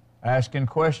asking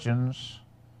questions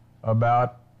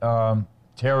about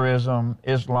terrorism,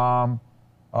 Islam.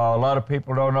 A lot of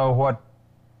people don't know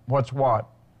what's what,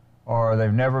 or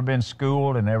they've never been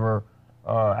schooled and never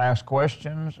asked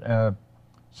questions.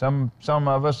 Some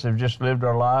of us have just lived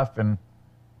our life and,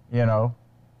 you know,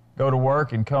 go to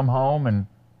work and come home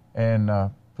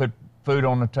and put food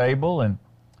on the table. And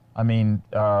I mean,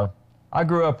 I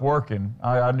grew up working.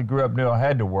 I grew up knew I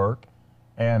had to work,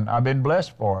 and I've been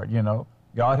blessed for it. You know,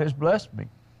 God has blessed me,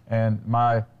 and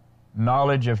my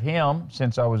knowledge of Him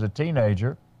since I was a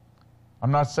teenager.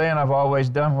 I'm not saying I've always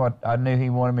done what I knew He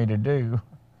wanted me to do.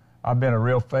 I've been a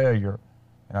real failure,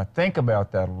 and I think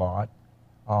about that a lot.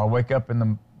 I wake up in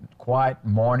the quiet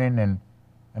morning, and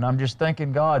I'm just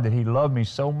thanking God that He loved me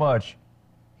so much.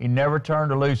 He never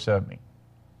turned a loose of me.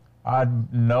 I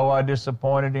know I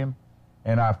disappointed Him,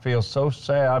 and I feel so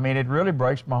sad. I mean, it really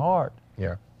breaks my heart.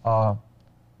 Yeah.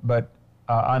 But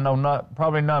I know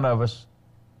probably none of us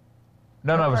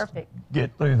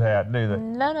get through that, do they?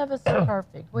 None of us are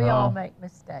perfect. We all make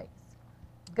mistakes.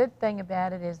 Good thing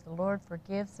about it is the Lord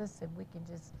forgives us, and we can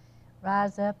just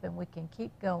rise up and we can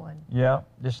keep going. Yeah,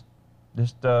 just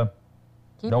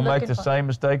don't make the same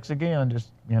mistakes again.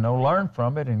 Just, you know, learn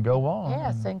from it and go on.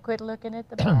 Yes, and quit looking at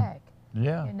the back.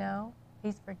 Yeah. You know,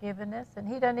 He's forgiven us, and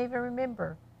He doesn't even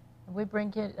remember. And we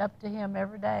bring it up to Him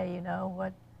every day, you know,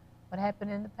 what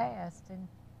happened in the past, and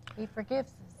He forgives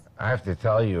us. I have to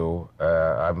tell you,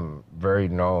 I'm very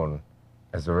known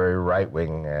as a very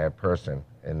right-wing person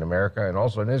in America and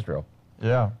also in Israel.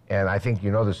 Yeah. And I think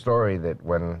you know the story that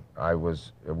when I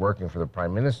was working for the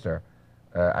Prime Minister,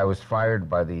 I was fired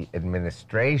by the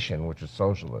administration, which was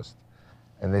socialist.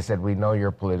 And they said, we know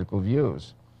your political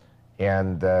views.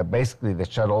 And basically they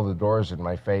shut all the doors in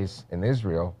my face in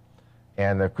Israel.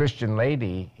 And a Christian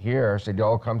lady here said, you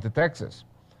all come to Texas.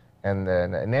 And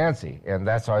Nancy. And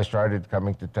that's how I started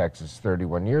coming to Texas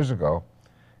 31 years ago.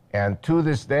 And to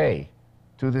this day,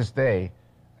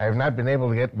 I have not been able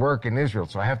to get work in Israel.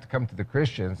 So I have to come to the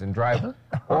Christians and drive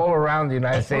all around the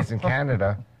United States and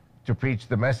Canada to preach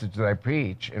the message that I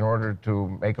preach in order to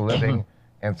make a living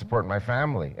and support my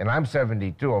family. And I'm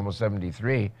 72, almost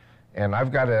 73, and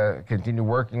I've got to continue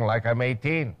working like I'm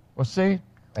 18. Well, see?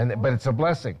 But it's a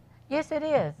blessing. Yes, it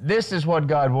is. This is what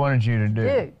God wanted you to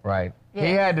do. Right.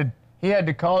 Yes. He had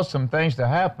to cause some things to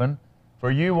happen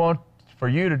for you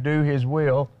to do His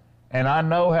will, and I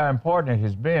know how important it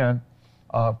has been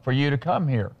for you to come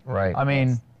here. Right. I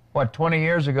mean, 20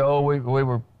 years ago, we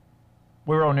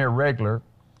were on here regular,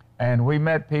 and we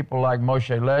met people like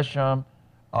Moshe Leshem,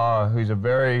 who's a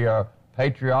very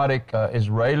patriotic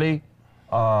Israeli,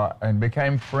 and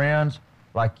became friends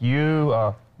like you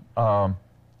and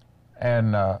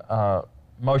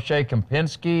Moshe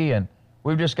Kempinski, and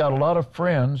we've just got a lot of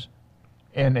friends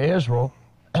in Israel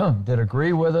that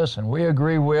agree with us and we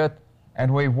agree with,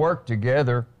 and we've worked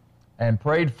together and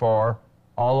prayed for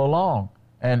all along.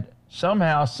 And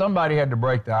somehow somebody had to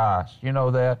break the ice. You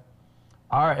know that?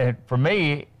 And for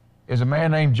me is a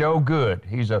man named Joe Good.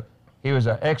 He was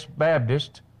an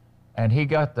ex-Baptist, and he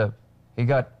got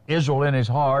Israel in his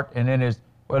heart, and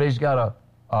he's got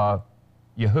a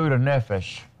Yehuda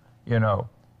Nefesh, you know.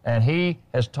 And he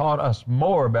has taught us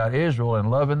more about Israel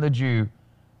and loving the Jew.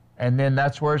 And then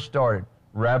that's where it started.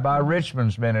 Rabbi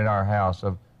Richmond's been in our house,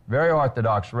 a very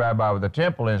Orthodox rabbi with the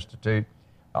Temple Institute.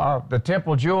 The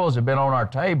Temple Jewels have been on our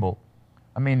table.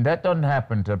 I mean, that doesn't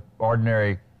happen to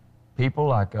ordinary people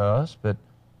like us, but...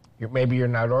 Maybe you're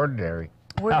not ordinary.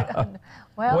 Well,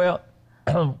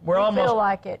 we're almost feel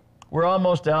like it. We're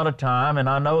almost out of time, and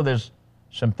I know there's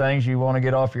some things you want to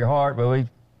get off your heart, but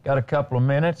we've got a couple of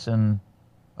minutes, and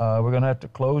we're going to have to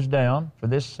close down for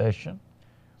this session.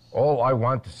 All I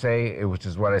want to say, which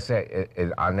is what I say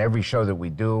on every show that we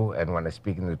do and when I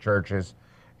speak in the churches,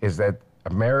 is that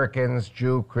Americans,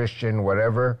 Jew, Christian,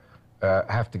 whatever,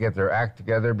 have to get their act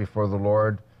together before the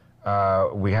Lord.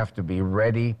 We have to be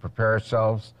ready, prepare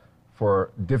ourselves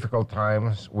for difficult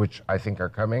times, which I think are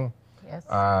coming. Yes.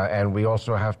 And we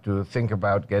also have to think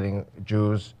about getting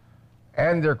Jews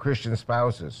and their Christian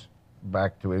spouses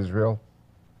back to Israel.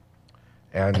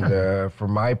 And for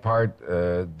my part,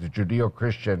 the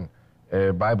Judeo-Christian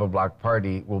Bible Block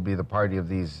Party will be the party of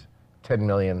these 10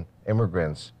 million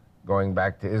immigrants going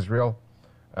back to Israel.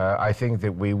 I think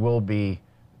that we will be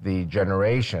the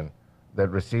generation that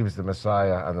receives the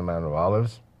Messiah on the Mount of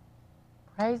Olives.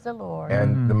 Praise the Lord.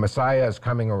 And the Messiah is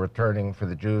coming or returning for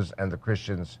the Jews and the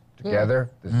Christians together.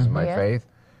 Yes. This is my faith.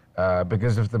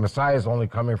 Because if the Messiah is only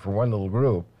coming for one little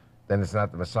group, then it's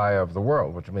not the Messiah of the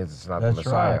world, which means it's not the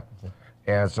Messiah. Right.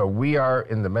 And so we are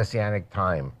in the Messianic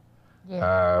time.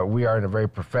 Yes. We are in a very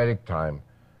prophetic time.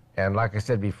 And like I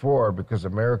said before, because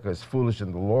America is foolish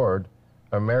in the Lord,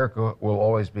 America will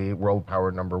always be world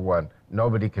power number one.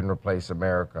 Nobody can replace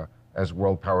America as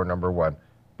world power number one.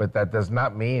 But that does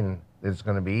not mean that it's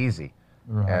going to be easy.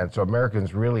 Right. And so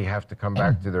Americans really have to come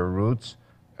back to their roots,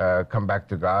 come back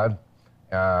to God.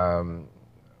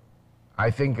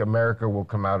 I think America will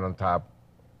come out on top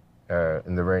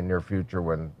in the very near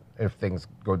future if things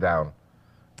go down.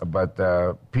 But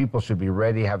people should be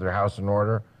ready, have their house in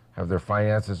order, have their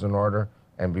finances in order,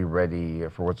 and be ready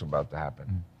for what's about to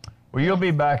happen. Well, you'll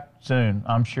be back soon,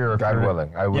 I'm sure. God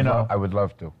willing. I would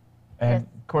love to. And,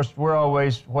 of course, we're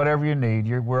always, whatever you need,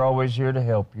 we're always here to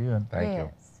help you. And Thank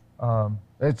you.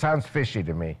 It sounds fishy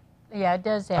to me. Yeah, it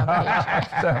does sound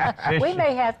fishy. We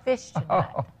may have fish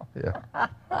tonight.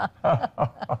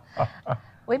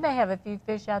 We may have a few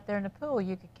fish out there in the pool.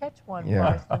 You could catch one for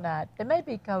us tonight. They may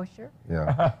be kosher.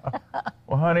 Yeah.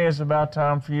 Well, honey, it's about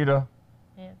time for you to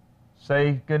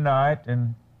say good night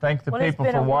and thank the people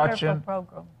for watching. It's been a wonderful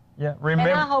program. Yeah,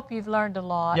 remember. And I hope you've learned a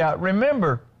lot. Yeah,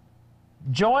 remember,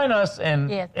 join us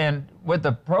and with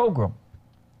the program,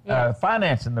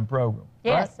 financing the program.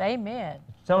 Yes, right? Amen.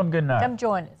 Tell them good night. Come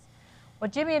join us. Well,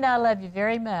 Jimmy and I love you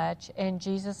very much, and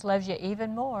Jesus loves you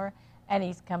even more, and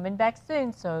he's coming back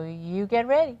soon, so you get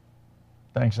ready.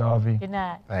 Thanks, Avi. Good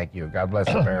night. Thank you. God bless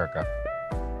America.